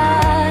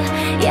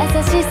優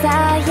しさ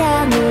や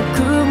ぬく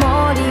も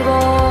りを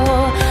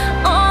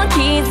置き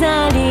去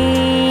り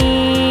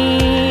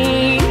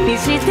に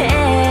して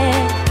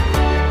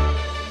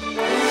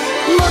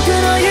僕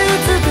の憂鬱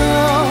と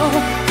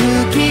不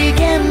機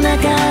嫌な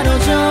彼女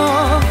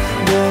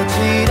どち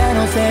らの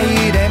せ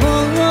いでも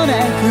な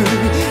く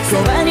そ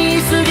ばにい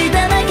すぎ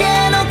ただけ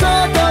のこ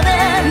とで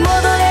戻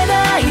れな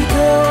いと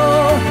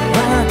分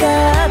か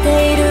って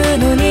いる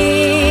のに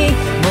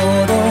も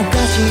どか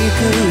しく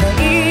ら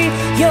い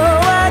弱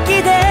気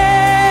で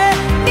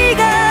身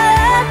勝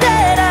手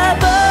な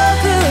僕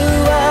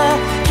は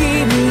君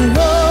を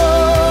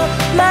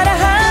まだ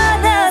離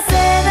せ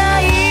な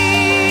い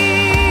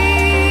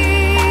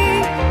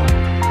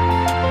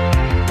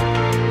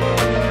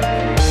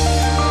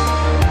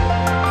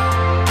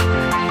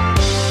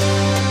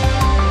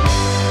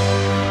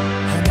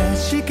話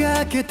し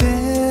かけて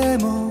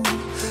も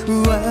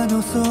上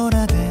の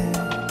空で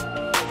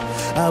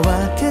慌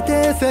て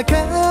て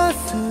探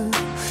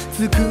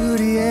す作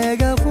り笑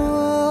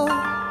顔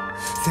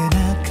背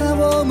中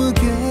を向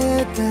け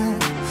た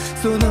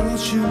その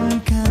瞬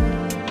間、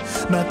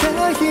また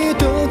一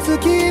つ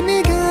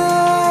君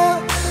が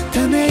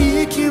た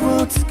め息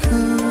をつく。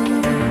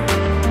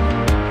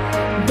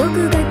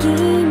僕が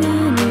君に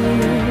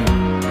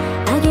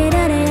あげ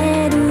ら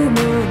れるもの、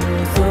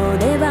そ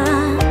れは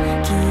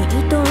きっ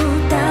と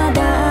ただ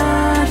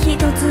一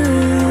つ。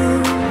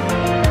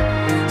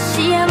幸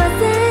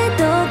せと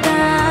か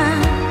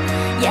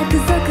約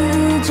束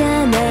じゃ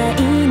ない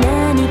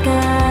何か、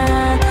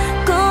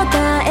答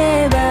え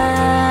は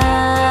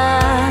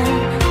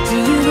自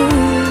由。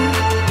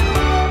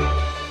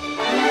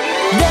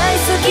大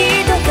好き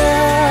とか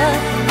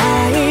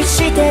愛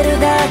してる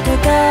だと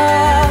か、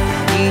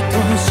愛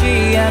し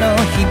いあの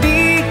響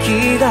き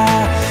が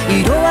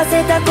色あせ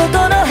たこと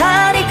の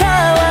葉に変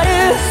わる。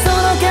その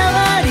代わ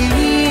り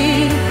に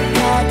隠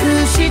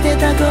して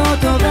た言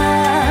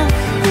葉、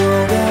声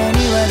に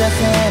は出せ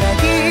な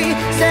い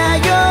さ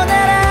よな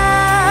ら。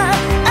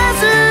明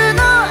日の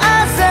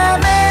朝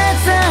目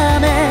覚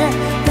め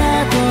た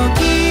時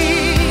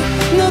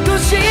残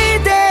し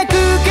てく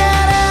か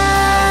ら。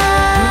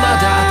ま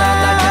だ暖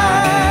か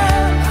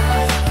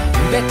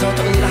いベッド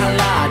と裏腹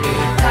に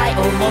体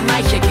温もな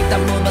い冷え切った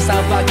胸騒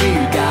ぎ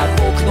が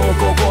僕の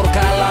心か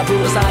らぶ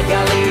ら下が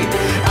り、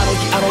あの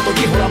日あの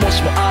時ほらも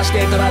しもああし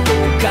てたらどう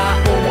か、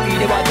思い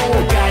出はど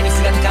うかに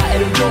姿変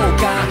えるジョー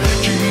カー。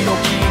君の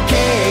キーケ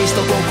ース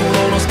と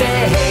心のスペー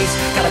ス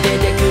から出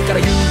てくから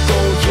You go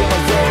your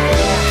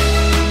way。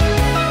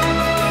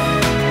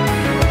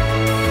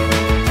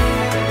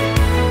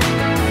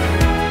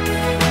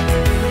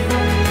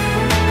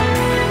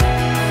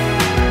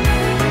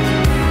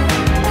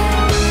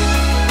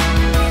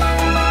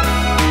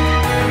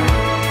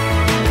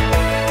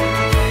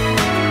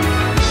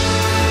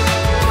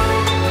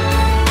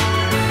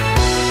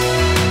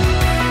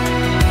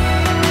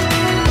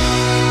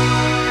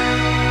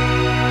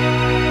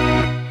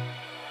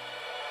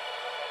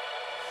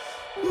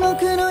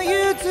僕の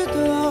憂鬱と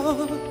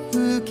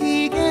不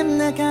機嫌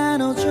な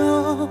彼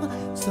女、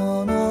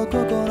その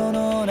心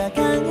の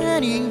中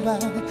には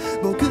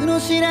僕の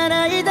知ら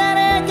ない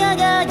誰か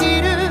がい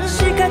る。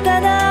仕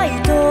方ない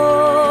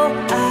と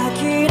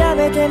諦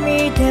めて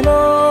みて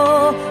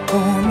も、こ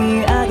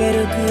み上げ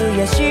る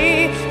悔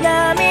しい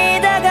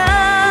涙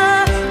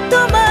が止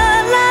ま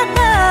ら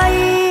ない。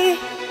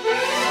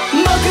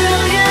僕の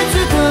憂鬱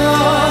と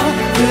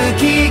不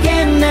機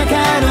嫌な彼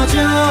女、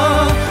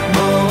も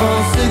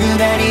うすぐ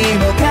何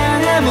もか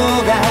も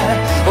が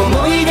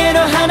思い出の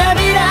花び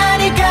ら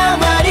に変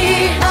わり、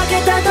開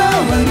けたド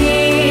アに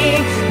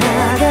流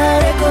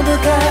れ込む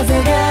風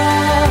が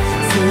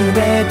全て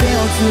を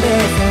連れ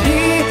去り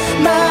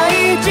舞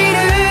い散る。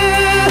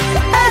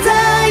鮮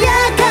や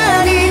か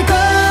にこ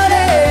れ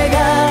が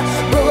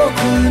僕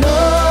の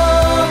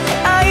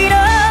愛の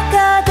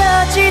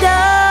形だ。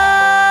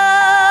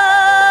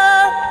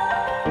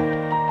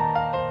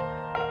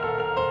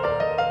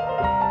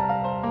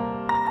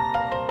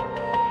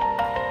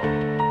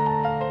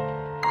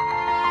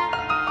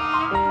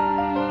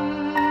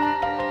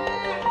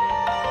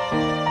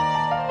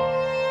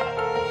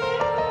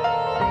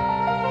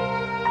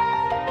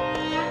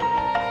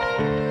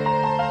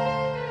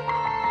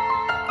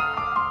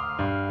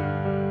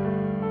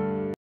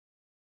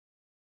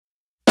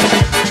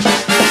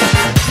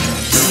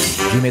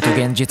夢と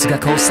現実が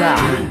交差、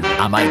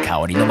甘い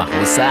香りの魔法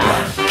さ、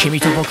君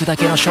と僕だ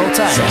けのショー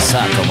タイム、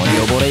さあ共に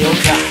溺れよう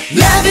か。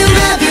 Love you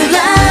love you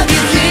love you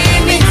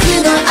秘密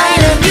の I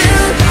love you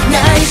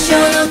内緒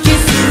のキス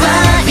は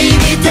イ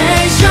ミテ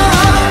ーション、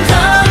解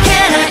け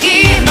ない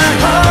魔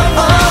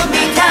法み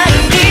たい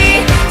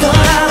に囚わ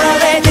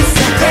れて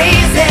so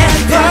crazy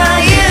for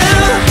you。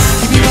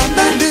 君は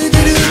まるで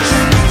ルーチ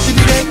ンしび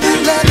れる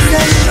ラブ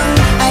セッション、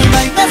曖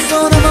昧なそ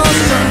のモー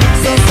ション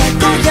制作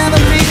今夜は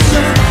フィクシ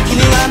ョン。君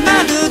はま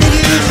るでリ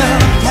ュージョ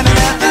ンためら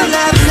うラ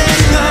ブセッ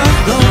ション、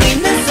強引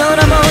なそ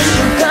のモーシ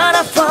ョンか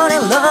ら fall in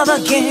love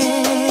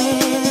again。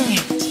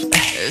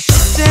視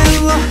線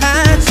を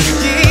外し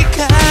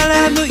絡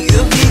む指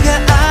が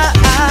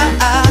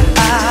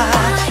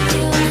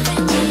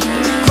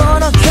こ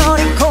の距離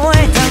超え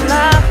たら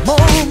もう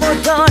戻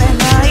れ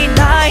ない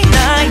ないな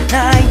い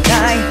ないな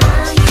い。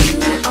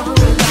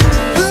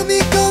踏み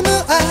込む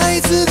合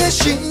図がシ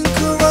ンク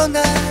ロナ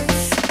イズ、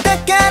高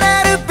鳴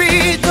るビ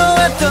ート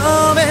は止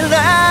めら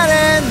れ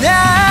な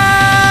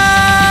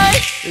い。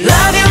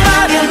 Love you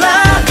love you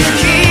love you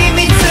秘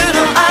密の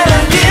I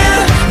love you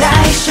内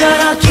緒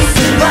のキス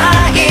は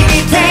イ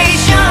ミテー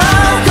ショ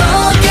ン、解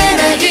け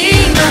ない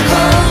魔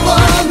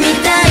法み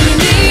たい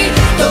に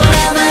囚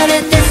われ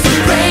て so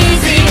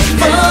crazy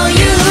for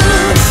you。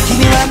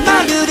 君はま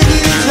るでリ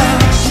ュージョ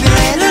ンしびれ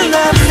るラ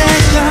ブセッ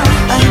ション、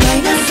曖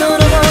昧なその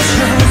モーシ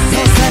ョン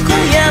制作今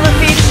夜はフ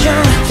ィクショ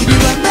ン。君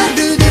はま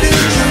るでルー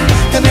ジョ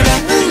ンためら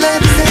うラ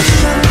ブセッ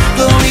ション、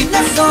強引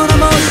なその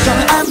モーショ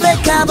ンアンブレイ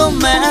カボ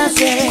マ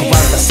ジ壊れた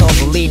素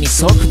振りに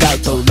即ダウ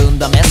ト、ルン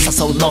ダメ誘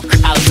うノック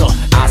アウト、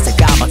汗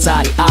が混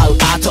ざり合う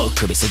後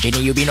首筋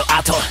に指の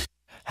跡、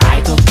愛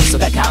ないと嘘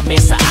が勘弁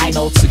さ愛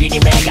の次に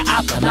目が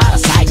あったなら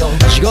最後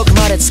地獄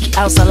まで付き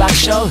合うさ楽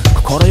勝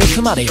心ゆ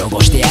くまで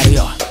汚してやる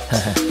よ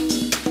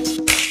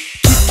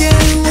危険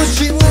を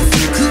知らず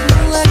ク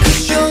ラク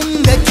ショ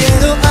ンだけ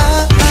ど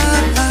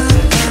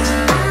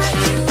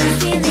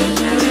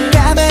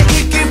ため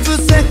息ふ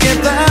さげ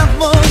ば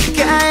もう帰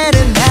れ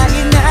ない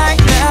ない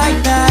ない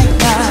ない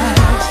な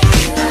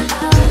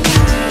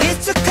いい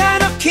つか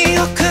の記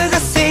憶が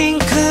シン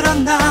クロ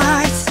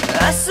ナイズ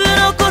明日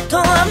のこと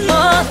はも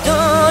うど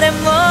れ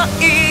も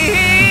いい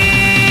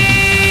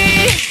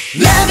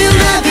Love you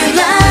love you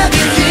love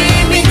you 秘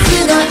密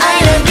の I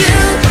love you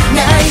内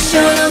緒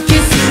のキ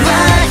スは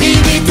イ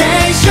ミテ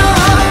ーション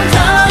解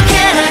け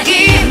ない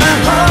魔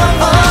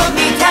法み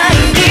たい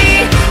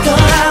に囚わ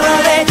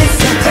れて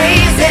So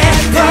crazy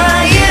for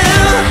you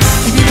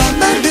君は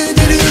まるで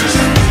ルージ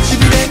ョンし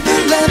びれ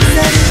るラブセ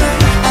ッション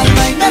曖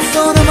昧な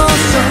そのモー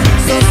ション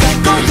そうさ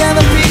今夜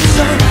はフィクシ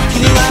ョン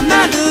君は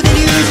まるで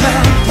リュージョ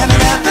ンため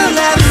らう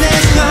ラブセ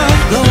ッショ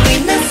ンローリ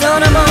ーなそ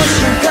のモー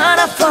ション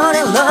Gonna fall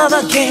in love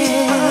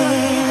again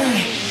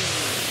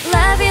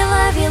Love you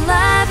love you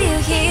love you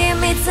秘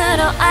密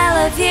の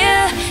I love you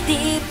デ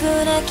ィープ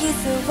なキス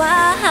は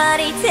ハ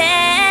リテ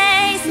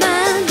イスま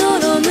ど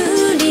ろむ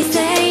理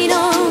性の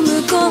向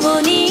こ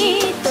うに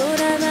とら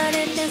われ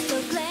て So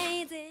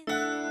crazy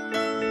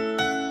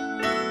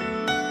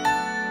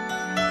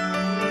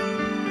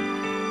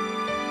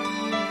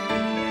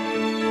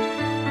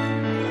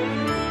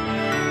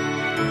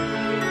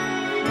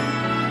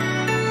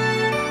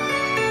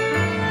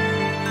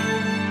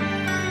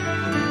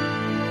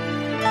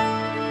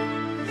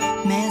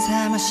目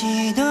覚ま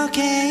し時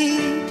計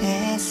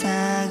で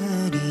探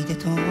りで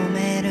止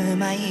める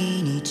毎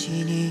日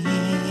に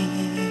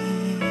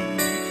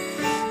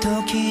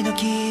時々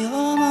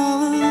思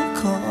う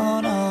こ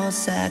の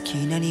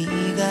先何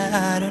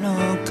があるの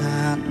か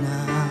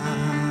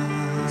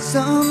なそ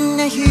ん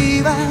な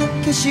日は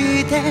決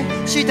して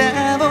下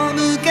を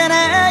向か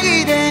な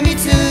いで見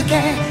つけ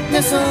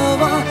なそう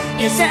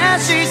優し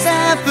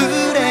さ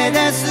溢れ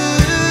出す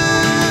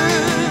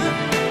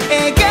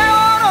笑顔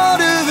の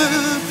ルー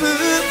プ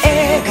笑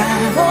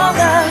顔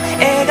が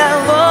笑顔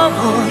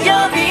を呼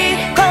び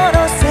この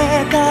世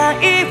界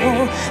を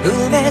埋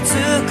め尽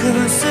く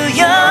す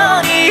よ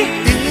うに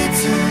い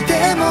つで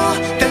も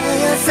絶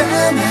やさ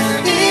な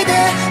いで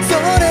そ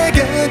れ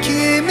が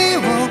君を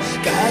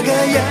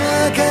輝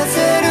かせ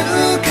る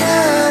か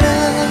ら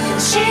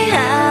幸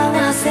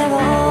せを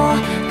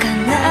必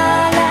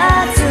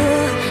ず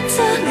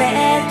連れ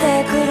て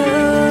くる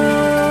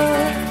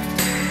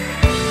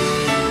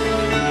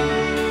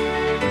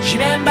地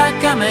面ばっ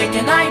か向い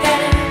てないで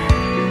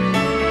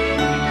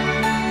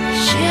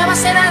幸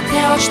せなんて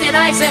落ちて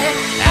ないぜ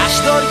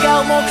足取り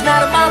が重くな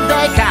るマンデ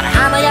ーから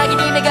華やぎ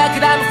に目がく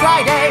らむフラ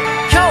イデー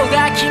今日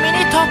が君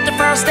にとってフ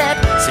ァーストステ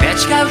ップすれ違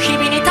う日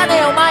々に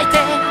種をまいて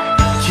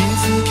気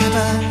づけば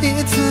い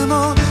つ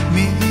も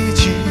身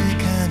近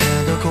な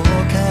どこ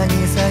かに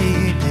咲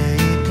いてい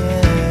て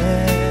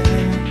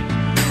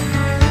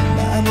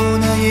間も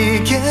ない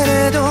け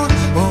れど思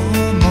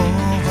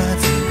わ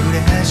ず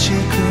嬉しく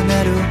な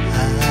る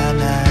花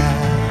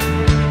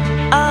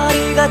あり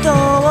がと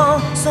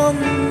うそん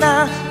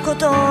な言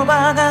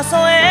葉が添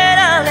え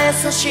られ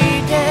そして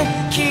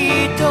き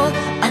っと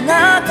あ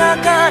なた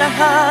から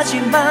始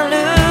まる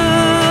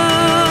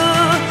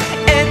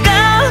笑顔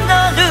の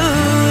ル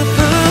ープ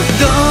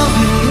ど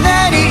んな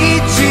に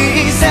小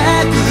さ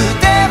く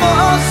ても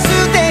素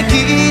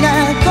敵な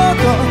こ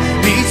と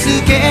見つ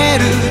け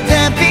るた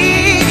び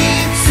に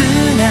素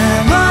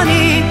直に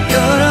喜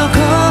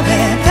べ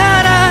た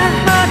ら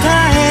また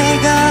笑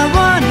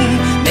顔に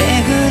巡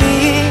り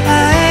会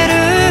える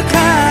か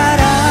ら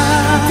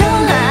ド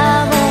ア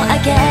を開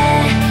け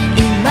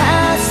今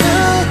す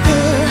ぐ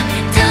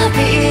飛び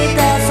出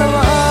そう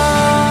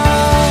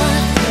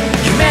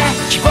夢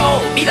希望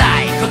未来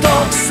こと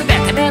全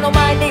て目の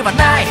前には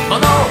ないも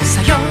の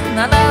さよ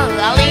なら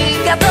あり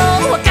がと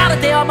う別れ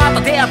てはま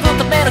た出会う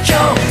ための今日手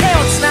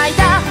をつない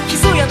だ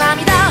傷や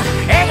涙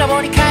笑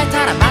顔に変え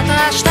たらまた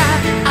明日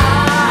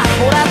ああ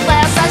もらっ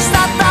た優し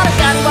さ誰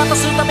かに渡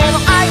すための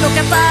愛の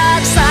形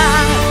さ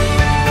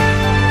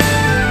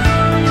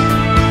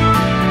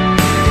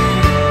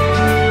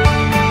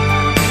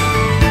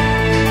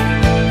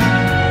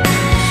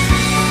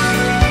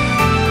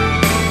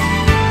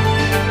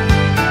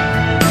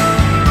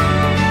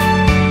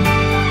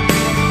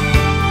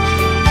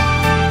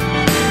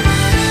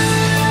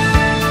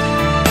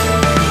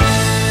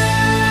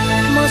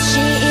もし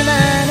今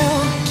の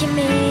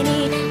君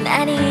に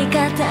何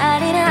か足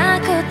りな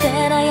くて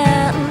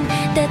悩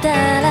んでた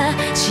ら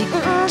信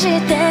じ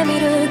てみ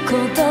るこ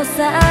とさ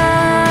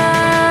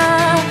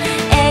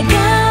笑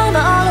顔の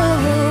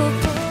ル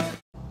ープ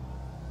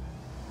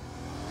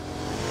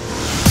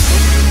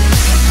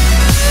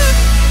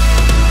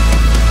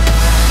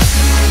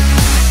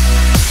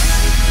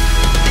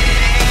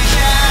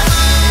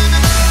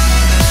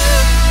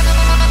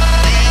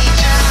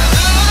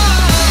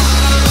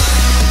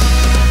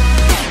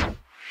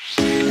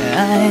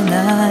会え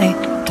ない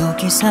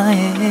時さえ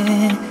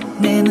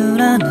眠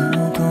らぬ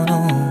こ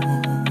の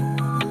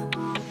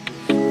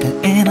絶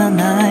え間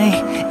な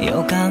い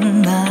予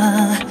感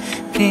な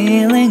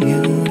Feeling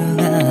揺る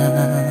が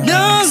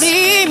No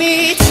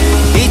limit い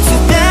つ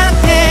だっ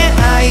て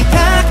会いた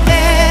くて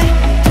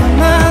止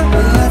ま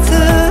らず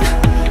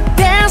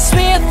Dance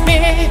with me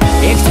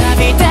幾度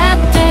だっ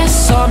て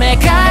染め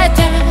替えて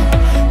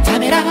た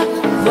めら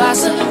わ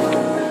ず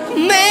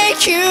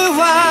Make you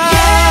wild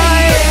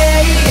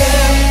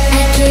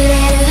呆れる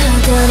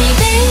ほどに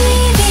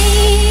Baby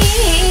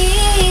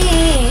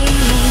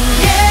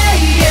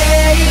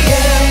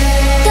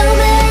止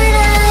めな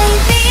い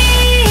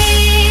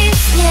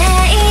Please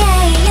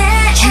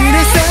散ら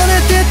され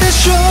てた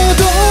衝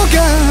動が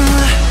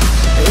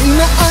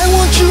今 I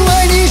want you, I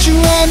need you,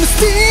 I'm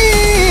still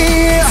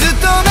ずっ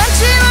と待ち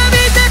わび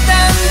てた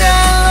んだ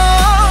ろ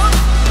う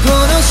こ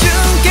の瞬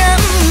間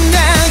だ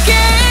け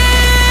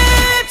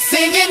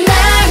Singing na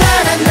na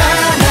na na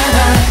na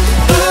na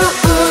Ooh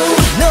ooh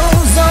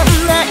望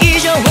んだ以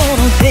上の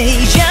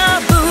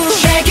Dejavu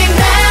Shaking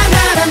na na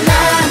na na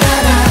na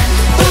na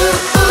Ooh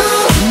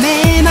ooh め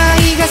ま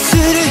いがす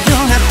るよ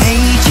うな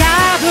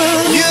Dejavu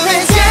夢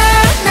じゃ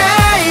な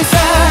いさ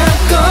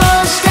こ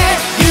うして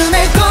夢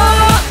越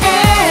え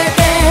て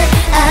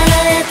会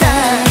えた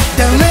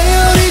誰よ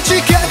り近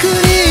く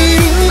に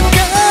いるか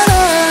ら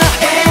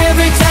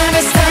Every time I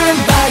stand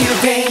by you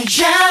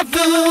Dejavu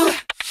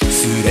す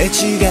れ違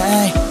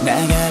い流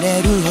れ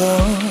る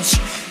星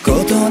異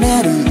な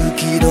る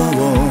軌道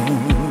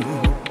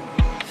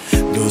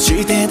どう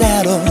して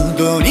だろう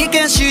どうに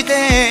かし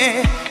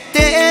て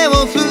手を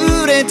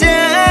触れた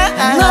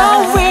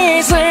No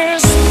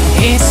reasons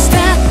いつだ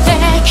って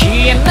消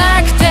え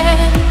なくて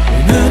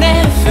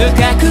胸深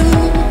く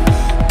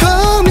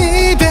Call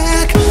me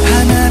back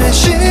離れ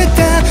し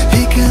た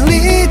光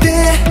で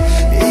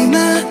今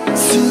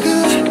すぐ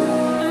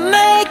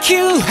Make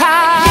you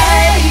high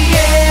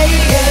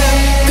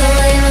声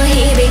を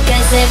響か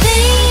せ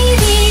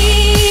Baby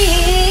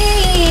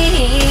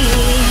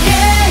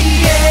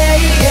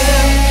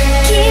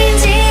禁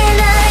じな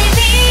い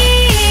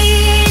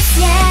Peace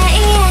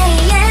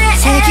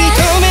せき止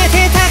めて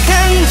た感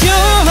情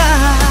は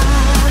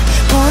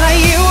ほら You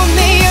and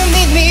me, you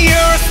need me,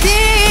 you're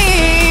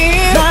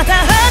still また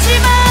始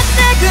まっ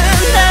てくん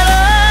だろ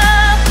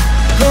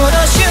うこの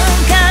瞬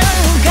間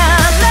か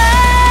ら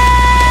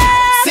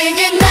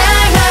Singing na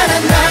na na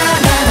na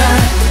na na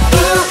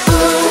Ooh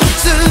ooh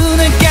つ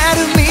ながる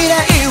未来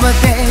は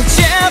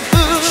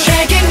Dejavu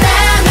Shaking na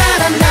na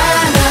na na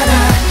na na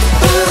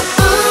Ooh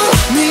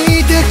ooh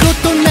見たこ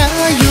とな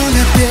いような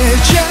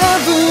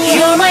Dejavu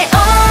You're my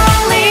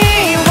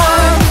only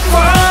one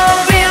for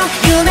real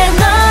夢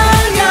の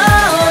よ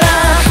うな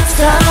ス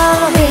ト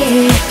ー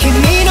リー君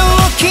のお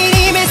気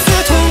に召す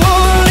通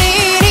り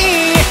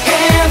に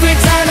Every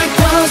time I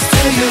close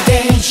to you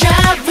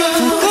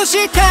Dejavu ふとし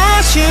た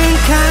瞬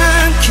間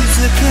気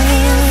づく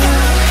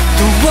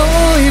遠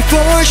いフォ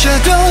ーシャ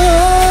ドウ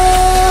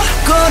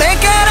これ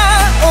から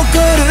起こ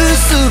る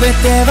全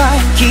ては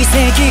奇跡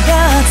が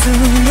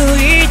紡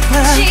いだ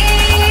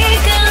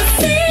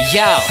Yo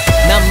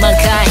何万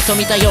回と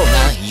見たような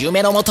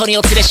夢のもとに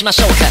お連れしま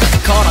しょうか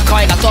この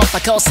声が突破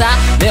交差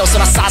目をそ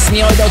らさず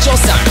においでお嬢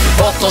さん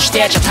ほっとし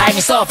てちゃタイ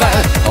ムソーバ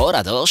ーほ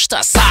らどうし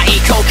た最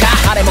高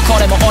かあれもこ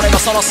れも俺の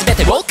その全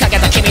てをかけ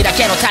た君だ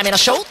けのための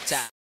ショータイ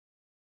ム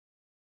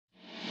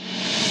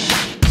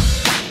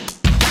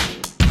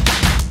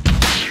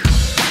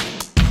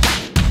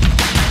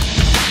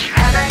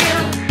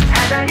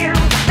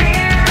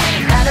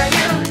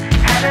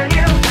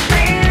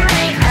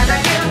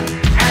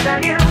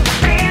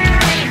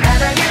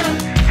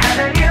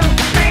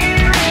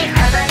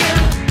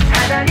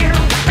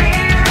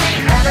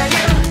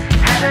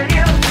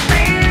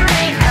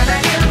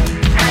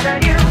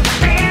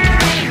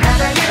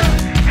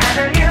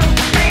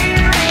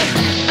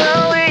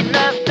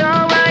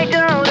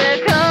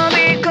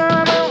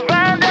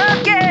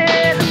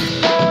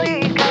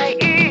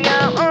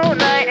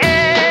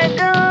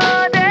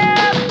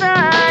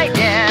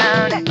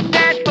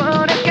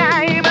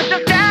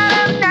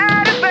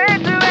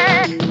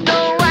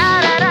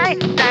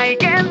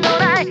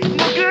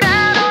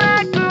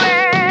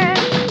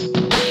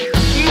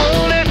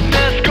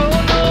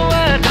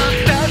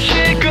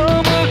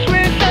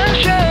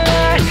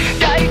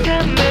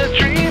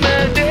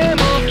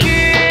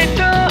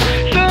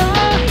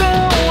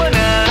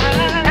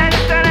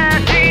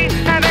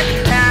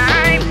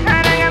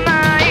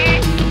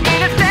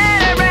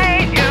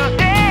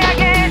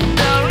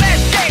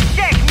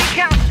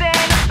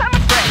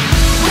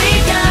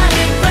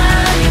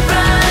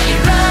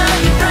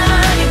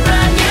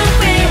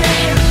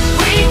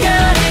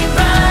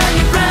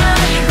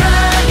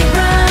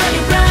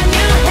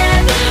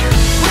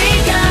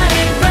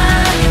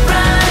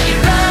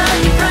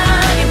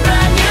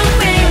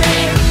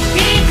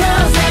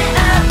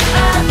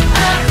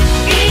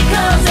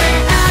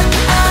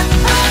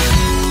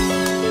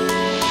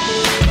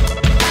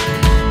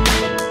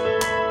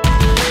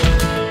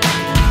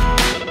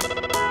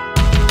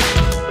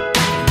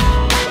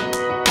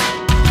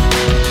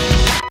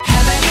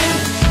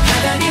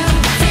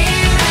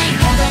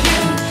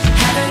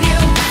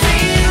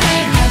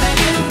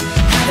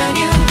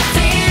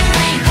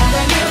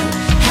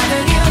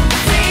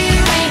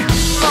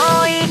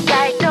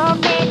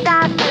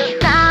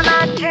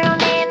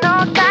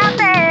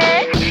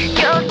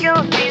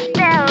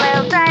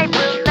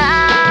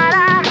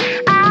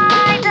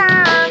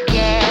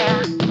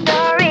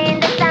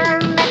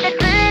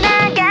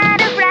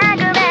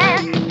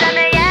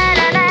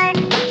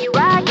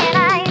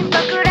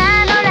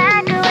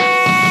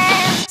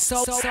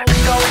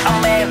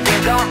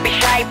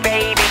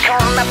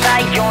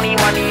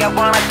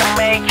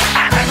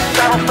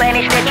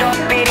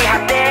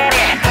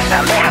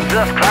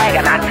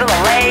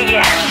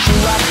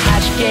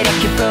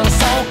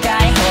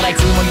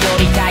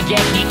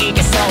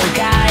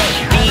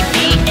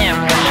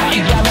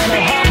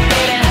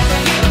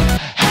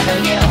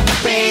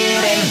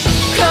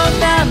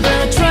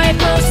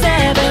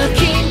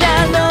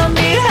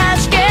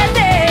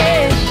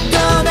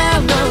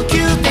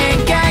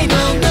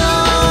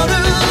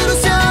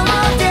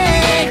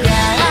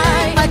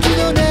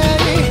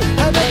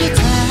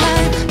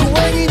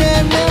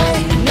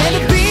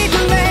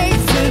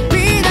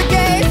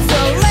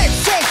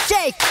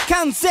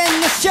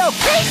Yo